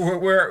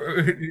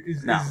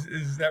 Is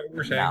that what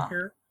we're saying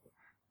here?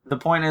 The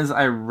point is,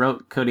 I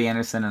wrote Cody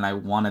Anderson and I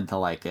wanted to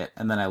like it,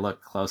 and then I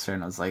looked closer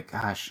and I was like,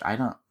 gosh,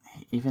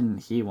 even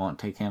he won't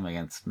take him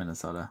against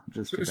Minnesota.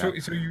 So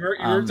you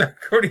wrote down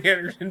Cody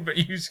Anderson, but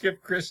you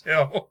skipped Chris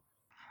Sale.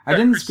 I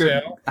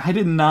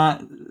did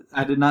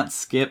not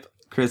skip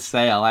Chris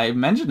Sale. I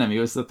mentioned him. He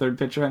was the 3rd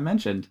pitcher I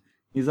mentioned.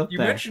 He's up there.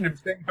 You mentioned him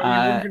saying how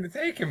you weren't going to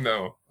take him,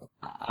 though.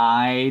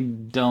 I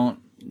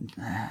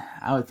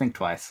would think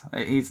twice.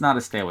 He's not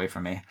a stay away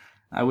from me.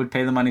 I would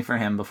pay the money for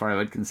him before I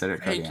would consider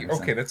Cody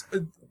Anderson. Okay,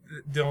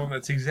 Dylan,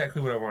 that's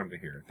exactly what I wanted to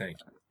hear. Thank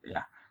you.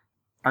 Yeah.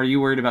 Are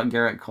you worried about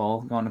Garrett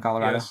Cole going to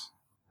Colorado? Yes.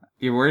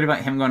 You're worried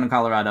about him going to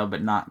Colorado,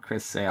 but not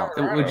Chris Sale.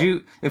 Would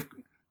you,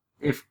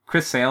 if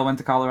Chris Sale went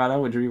to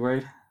Colorado, would you be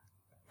worried?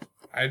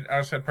 I'd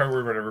probably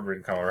worry about everybody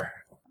in Colorado.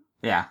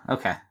 Yeah.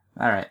 Okay.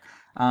 All right.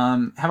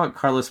 How about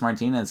Carlos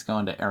Martinez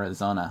going to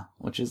Arizona,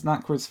 which is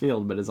not Coors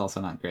Field, but is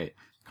also not great.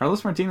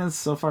 Carlos Martinez,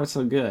 so far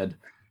so good.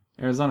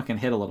 Arizona can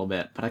hit a little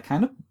bit, but I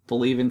kind of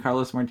believe in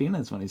Carlos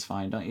Martinez when he's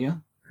fine, don't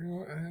you?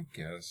 Well, I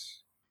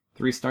guess.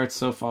 3 starts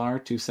so far,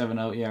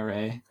 2.70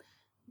 ERA.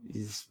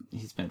 He's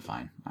been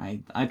fine.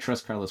 I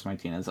trust Carlos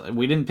Martinez.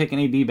 We didn't pick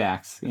any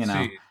D-backs, you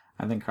know.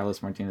 I think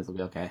Carlos Martinez will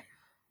be okay.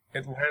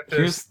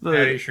 Atlantis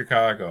at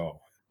Chicago.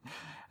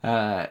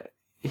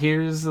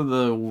 Here's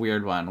the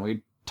weird one.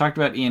 We talked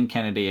about Ian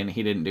Kennedy, and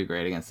he didn't do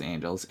great against the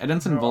Angels.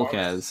 Edinson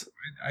Volquez.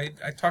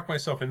 I talked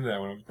myself into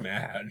that when I was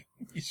mad.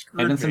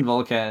 Edinson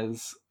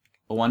Volquez,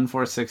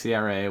 1.46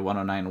 ERA,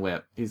 1.09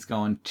 WHIP. He's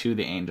going to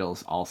the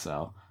Angels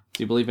also.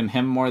 Do you believe in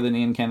him more than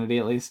Ian Kennedy,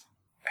 at least?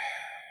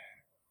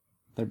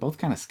 They're both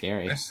kind of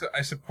scary.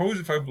 I suppose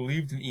if I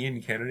believed in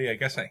Ian Kennedy, I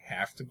guess I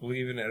have to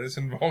believe in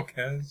Edinson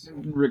Volquez.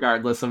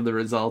 Regardless of the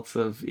results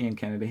of Ian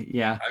Kennedy,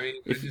 yeah. I mean,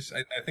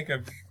 I think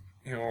I've,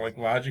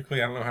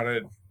 logically, I don't know how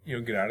to,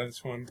 get out of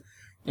this one.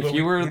 If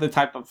you were the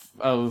type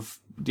of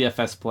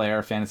DFS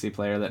player, fantasy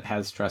player that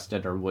has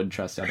trusted or would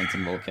trust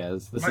Edinson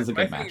Volquez, this is a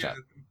good matchup.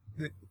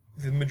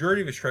 The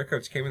majority of his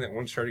strikeouts came in that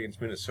one start against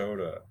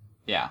Minnesota.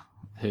 Yeah,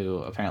 who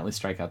apparently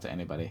strike out to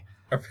anybody.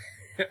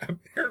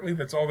 Apparently,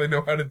 that's all they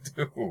know how to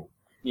do.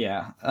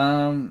 Yeah.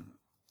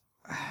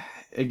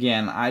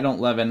 Again, I don't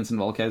love Edinson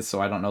Volquez,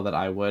 so I don't know that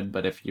I would,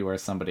 but if you are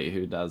somebody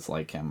who does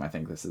like him, I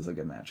think this is a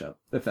good matchup,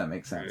 if that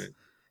makes sense. Right.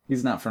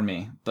 He's not for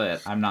me,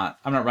 but I'm not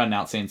running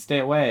out saying stay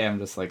away. I'm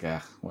just like,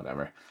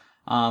 whatever.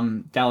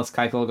 Dallas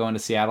Keuchel going to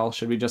Seattle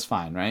should be just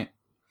fine, right?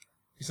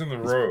 He's on the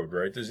road,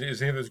 right? Is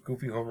he have those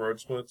goofy home road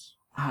splits?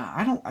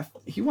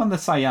 He won the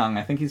Cy Young.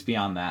 I think he's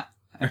beyond that.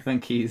 I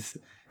think he's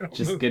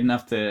just good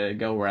enough to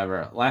go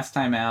wherever. Last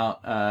time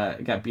out,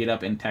 got beat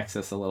up in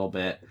Texas a little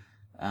bit,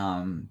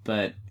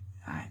 but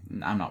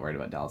I'm not worried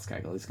about Dallas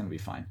Keuchel. He's going to be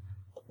fine.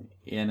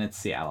 And it's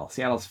Seattle.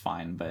 Seattle's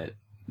fine, but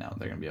No,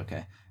 they're going to be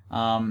okay.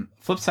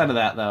 Flip side of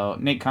that, though,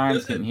 Nate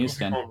Karns getting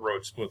Houston. Home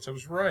road splits. I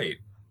was right.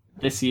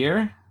 This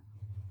year?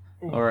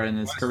 Ooh, or in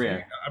his career?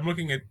 Year. I'm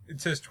looking at,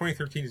 it says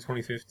 2013 to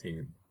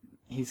 2015.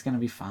 He's going to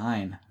be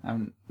fine.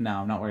 I'm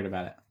not worried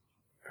about it.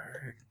 All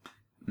right.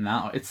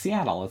 No, it's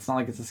Seattle. It's not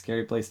like it's a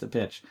scary place to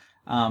pitch.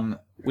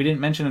 We didn't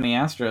mention any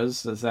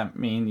Astros. Does that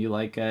mean you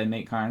like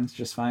Nate Karns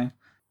just fine?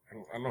 I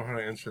don't know how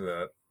to answer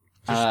that.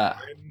 Just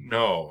fine?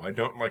 No, I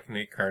don't like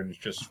Nate Karns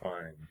just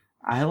fine.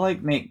 I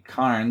like Nate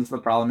Karns. The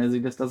problem is he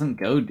just doesn't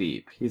go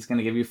deep. He's going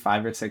to give you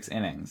 5 or 6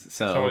 innings.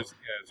 So it's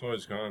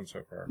always gone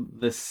so far.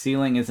 The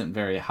ceiling isn't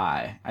very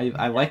high.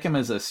 I like him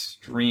as a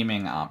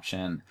streaming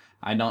option.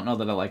 I don't know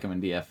that I like him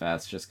in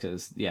DFS just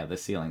because, the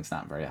ceiling's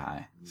not very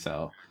high.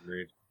 So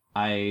Agreed.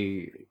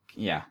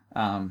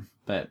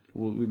 But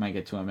we might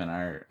get to him in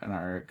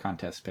our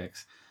contest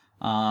picks.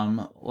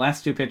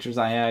 Last 2 pitchers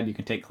I had, you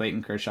can take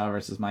Clayton Kershaw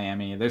versus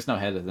Miami. There's no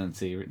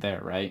hesitancy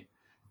there, right?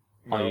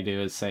 No. All you do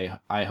is say,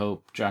 I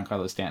hope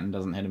Giancarlo Stanton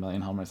doesn't hit 1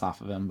 million homers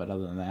off of him, but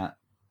other than that,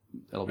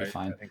 it'll be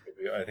fine.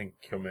 I think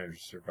he'll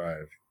manage to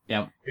survive.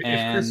 Yep.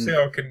 If Chris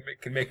Sale can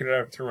make it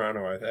out of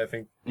Toronto, I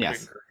think yes.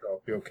 Clayton Kershaw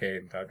will be okay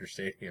in Dodger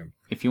Stadium.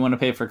 If you want to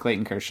pay for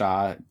Clayton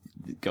Kershaw,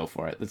 go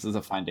for it. This is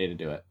a fine day to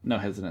do it. No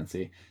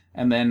hesitancy.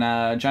 And then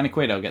Johnny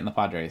Cueto getting the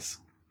Padres.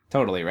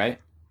 Totally, right?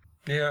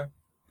 Yeah.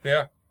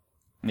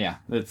 Yeah,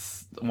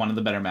 it's one of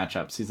the better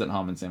matchups. He's at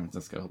home in San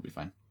Francisco. He'll be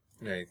fine.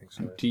 Yeah, you think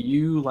so? Do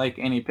you like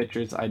any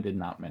pitchers I did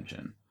not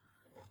mention?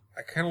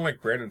 I kind of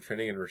like Brandon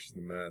Finnegan versus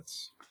the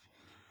Mets.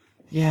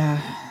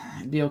 Yeah,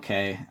 it'd be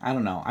okay. I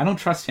don't know. I don't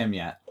trust him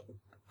yet.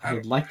 I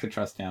would like to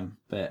trust him,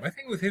 but... My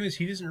thing with him is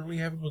he doesn't really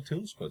have a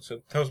platoon split, so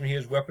it tells me he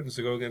has weapons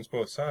to go against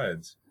both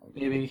sides.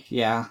 Maybe,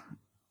 yeah.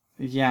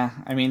 Yeah,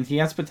 I mean, he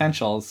has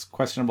potential. It's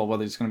questionable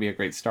whether he's going to be a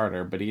great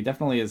starter, but he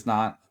definitely is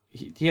not...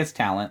 He has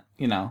talent,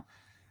 I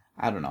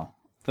don't know.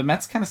 The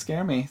Mets kind of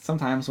scare me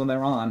sometimes when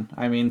they're on.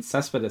 I mean,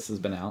 Cespedes has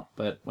been out,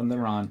 but when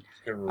they're on,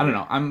 I don't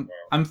know.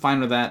 I'm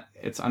fine with that.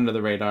 It's under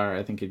the radar.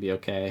 I think he'd be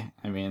okay.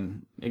 I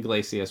mean,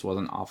 Iglesias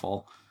wasn't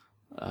awful.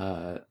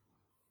 I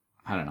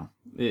don't know.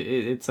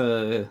 It's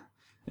a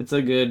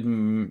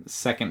good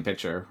second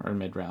pitcher or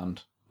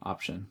mid-round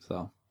option.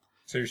 So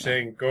you're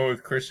saying go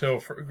with Chris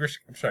Hill?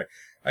 I'm sorry.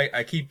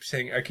 I keep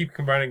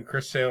combining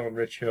Chris Sale and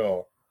Rich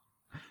Hill.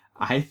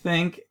 I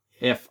think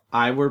if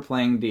I were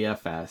playing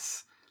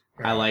DFS,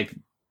 I like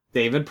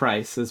David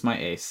Price as my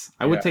ace.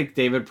 I would take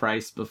David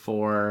Price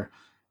before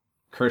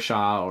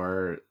Kershaw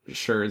or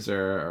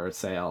Scherzer or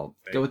Sale.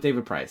 Go with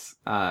David Price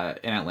in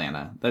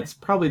Atlanta. That's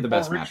probably the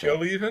best matchup. Before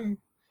Rich Hill even?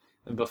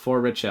 Before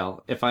Rich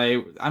Hill. If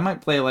I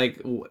might play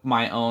like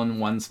my own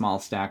one small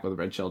stack with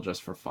Rich Hill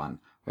just for fun,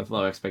 with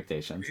low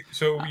expectations.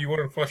 So you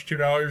want to flush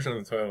 $2 on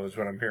the toilet is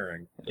what I'm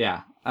hearing.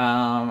 Yeah.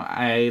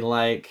 I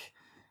like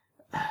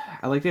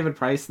David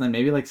Price and then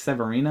maybe like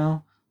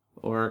Severino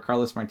or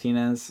Carlos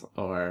Martinez,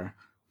 or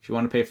if you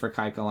want to pay for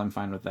Keuchel, I'm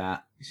fine with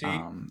that. You see,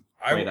 I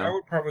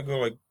would probably go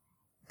like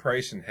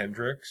Price and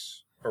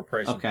Hendricks, or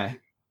Price. Okay.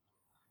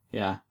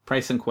 Yeah,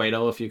 Price and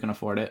Cueto, if you can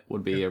afford it,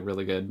 would be a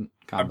really good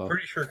combo. I'm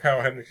pretty sure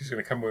Kyle Hendricks is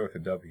going to come away with a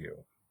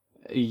W.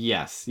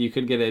 Yes, you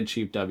could get a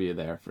cheap W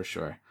there for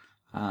sure.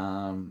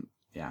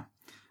 Yeah.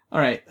 All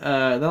right,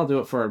 that'll do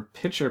it for our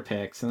pitcher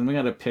picks, and then we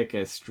got to pick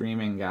a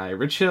streaming guy.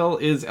 Rich Hill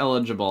is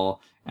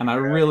eligible, and I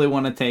really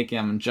want to take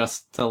him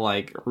just to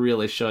like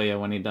really show you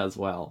when he does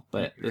well.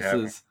 But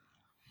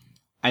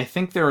I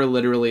think there are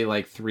literally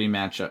like 3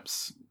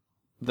 matchups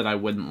that I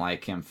wouldn't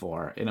like him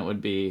for, and it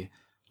would be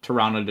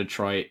Toronto,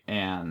 Detroit,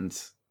 and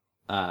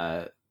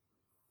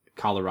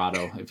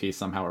Colorado if he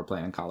somehow were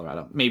playing in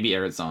Colorado. Maybe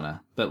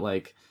Arizona, but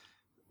like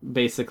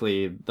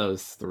basically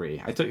those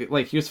 3. I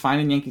took he was fine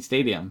in Yankee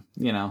Stadium,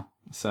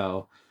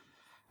 So,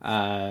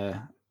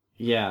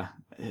 yeah.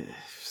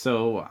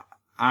 So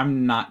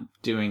I'm not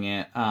doing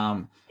it.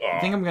 I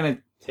think I'm gonna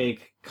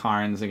take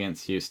Karns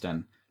against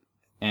Houston,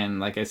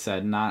 and like I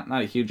said, not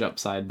a huge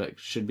upside, but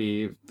could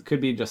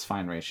be just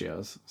fine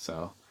ratios.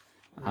 So,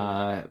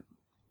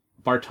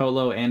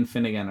 Bartolo and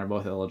Finnegan are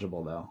both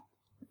eligible though.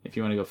 If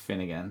you want to go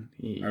Finnegan,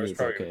 he is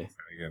okay.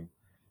 Finnegan.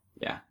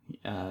 Yeah,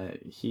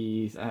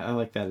 I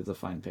like that as a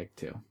fine pick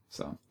too.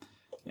 So,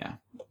 yeah,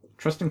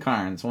 Tristan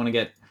Karns.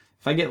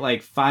 If I get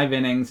like 5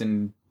 innings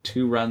and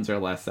 2 runs or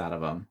less out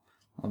of him,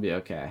 I'll be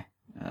okay.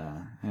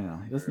 I don't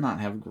know. He does not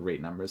have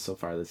great numbers so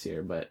far this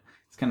year, but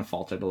it's kind of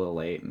faltered a little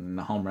late and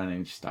a home run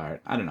in each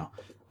start. I don't know.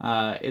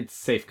 It's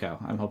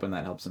Safeco. I'm hoping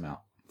that helps him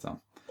out. So,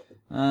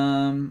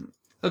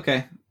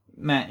 okay.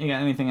 Matt, you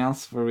got anything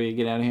else before we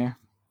get out of here?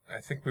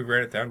 I think we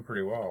ran it down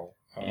pretty well.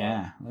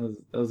 Yeah,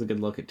 that was a good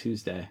look at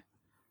Tuesday.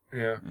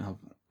 Yeah.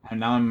 And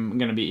now I'm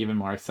going to be even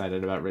more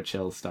excited about Rich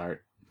Hill's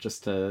start,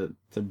 just to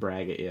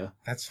brag at you.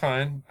 That's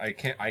fine. I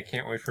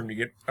can't wait for him to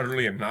get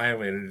utterly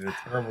annihilated in a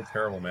terrible,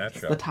 terrible matchup.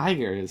 It's the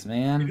Tigers,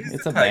 man.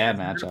 It's a bad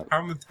matchup.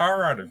 Pound the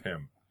tar out of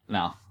him.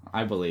 No,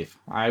 I believe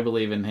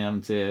in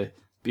him to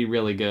be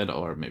really good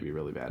or maybe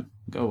really bad.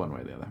 Go one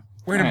way or the other.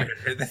 Wait a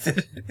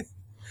minute.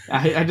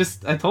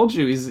 I told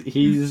you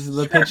he's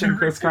the pitching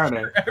Chris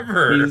Carter.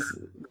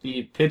 With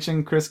the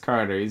pitching Chris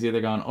Carter, he's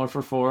either going 0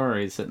 for 4 or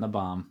he's hitting a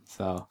bomb.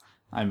 So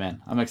I'm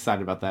in. I'm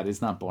excited about that.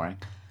 He's not boring.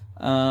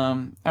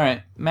 All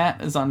right.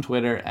 Matt is on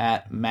Twitter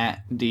at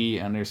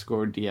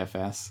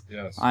MattD_DFS.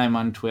 Yes. I'm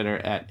on Twitter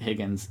at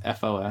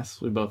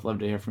HigginsFOS. We both love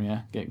to hear from you.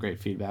 Get great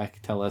feedback.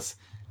 Tell us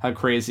how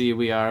crazy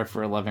we are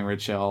for loving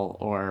Rich Hill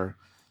or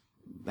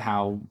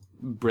how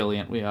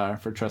brilliant we are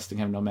for trusting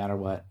him no matter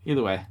what.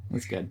 Either way,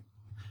 it's good.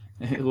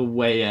 We'll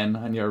weigh in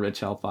on your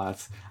Rich Hill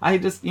thoughts.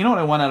 You know what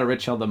I want out of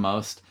Rich Hill the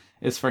most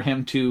is for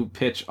him to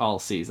pitch all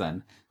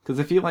season. Because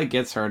if he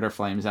gets hurt or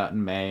flames out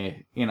in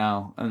May,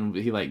 and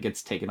he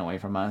gets taken away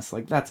from us,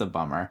 that's a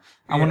bummer.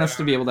 I want us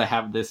to be able to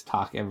have this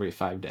talk every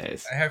 5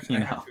 days. I have to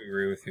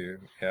agree with you.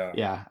 Yeah.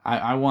 Yeah.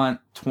 I want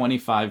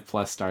 25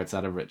 plus starts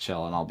out of Rich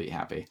Hill, and I'll be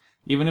happy.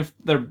 Even if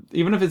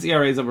his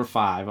ERA is over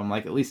 5, I'm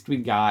at least we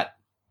got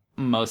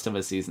most of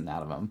a season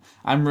out of him.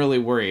 I'm really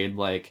worried.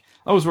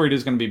 I was worried he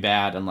was going to be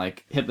bad and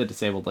hit the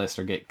disabled list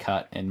or get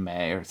cut in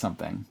May or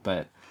something.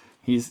 But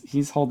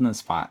he's holding his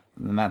spot,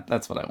 and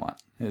that's what I want.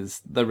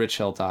 Is the Rich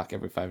Hill talk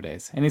every 5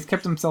 days, and he's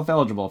kept himself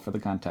eligible for the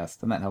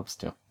contest, and that helps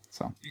too.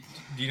 So,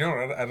 do you know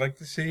what I'd like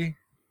to see?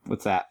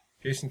 What's that?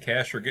 Jason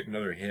Castro get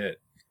another hit.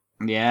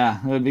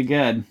 Yeah, it would be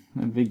good.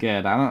 It'd be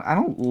good. I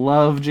don't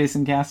love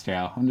Jason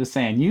Castro. I'm just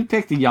saying, you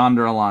picked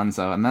Yonder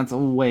Alonso, and that's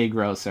way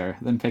grosser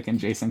than picking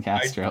Jason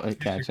Castro at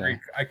catcher.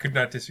 I could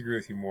not disagree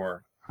with you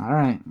more. All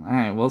right.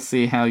 We'll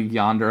see how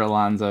Yonder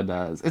Alonso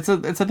does. It's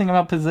a thing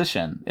about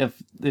position. If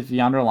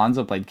Yonder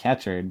Alonso played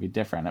catcher, it'd be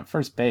different. At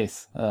first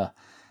base, okay.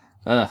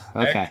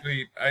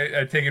 Actually,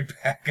 I take it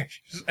back.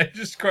 I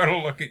just got to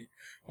look at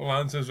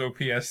Alonso's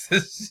OPS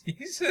this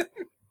season.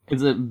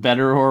 Is it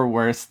better or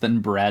worse than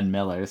Brad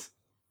Miller's?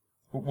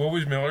 What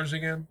was Miller's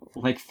again?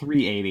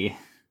 380.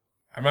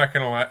 I'm not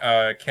gonna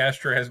lie.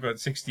 Castro has about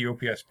 60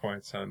 OPS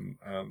points on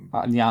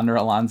Yonder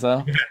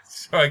Alonso. Yeah,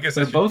 so I guess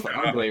they're both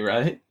ugly,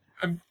 right?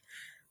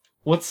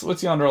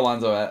 What's Yonder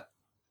Alonso at?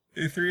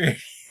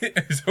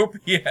 380 is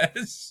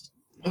OPS.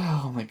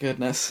 Oh my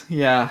goodness!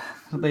 Yeah,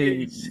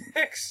 we're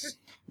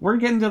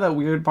getting to that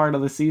weird part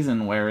of the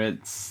season where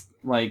it's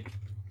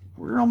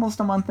we're almost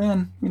a month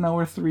in.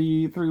 We're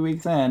three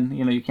weeks in.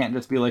 You can't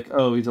just be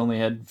oh, he's only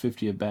had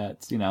 50 at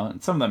bats.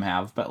 And some of them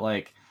have, but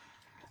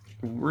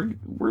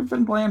we've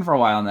been playing for a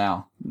while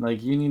now.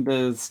 You need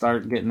to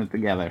start getting it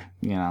together.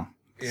 Yeah.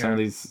 Some of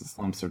these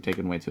slumps are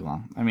taking way too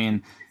long. I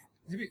mean,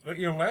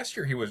 last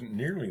year he wasn't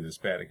nearly this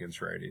bad against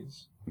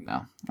righties.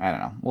 No, I don't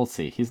know. We'll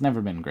see. He's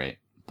never been great,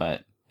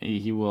 but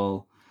he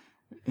will.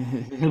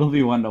 It'll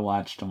be one to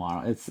watch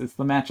tomorrow. It's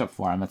the matchup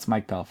for him. It's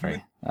Mike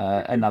Pelfrey,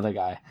 another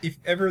guy. If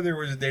ever there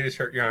was a day to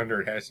start Yonder,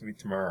 it has to be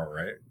tomorrow,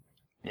 right?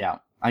 Yeah,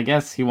 I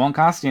guess he won't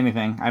cost you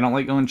anything. I don't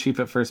like going cheap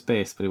at first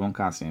base, but he won't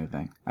cost you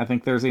anything. I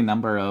think there's a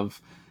number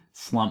of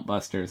slump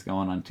busters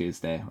going on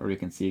Tuesday where we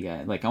can see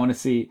guys. I want to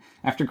see,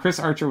 after Chris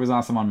Archer was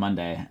awesome on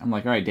Monday, I'm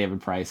all right, David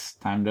Price,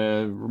 time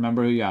to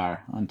remember who you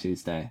are on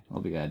Tuesday.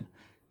 It'll be good.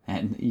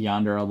 And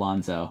Yonder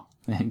Alonso,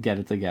 get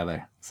it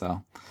together.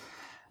 So,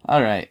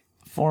 all right.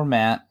 For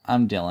Matt,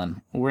 I'm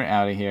Dylan. We're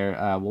out of here.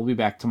 We'll be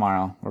back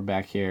tomorrow. We're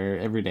back here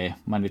every day,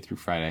 Monday through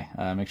Friday.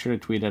 Make sure to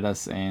tweet at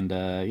us, and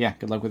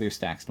good luck with your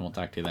stacks, and we'll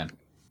talk to you then.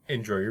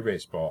 Enjoy your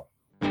baseball.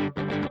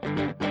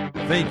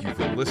 Thank you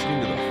for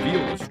listening to the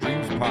Field of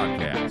Streams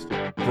podcast.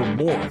 For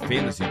more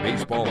fantasy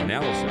baseball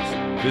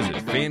analysis, visit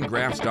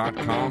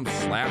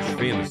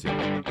fangraphs.com/fantasy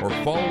or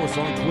follow us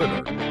on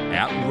Twitter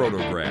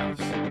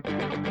 @Rotographs.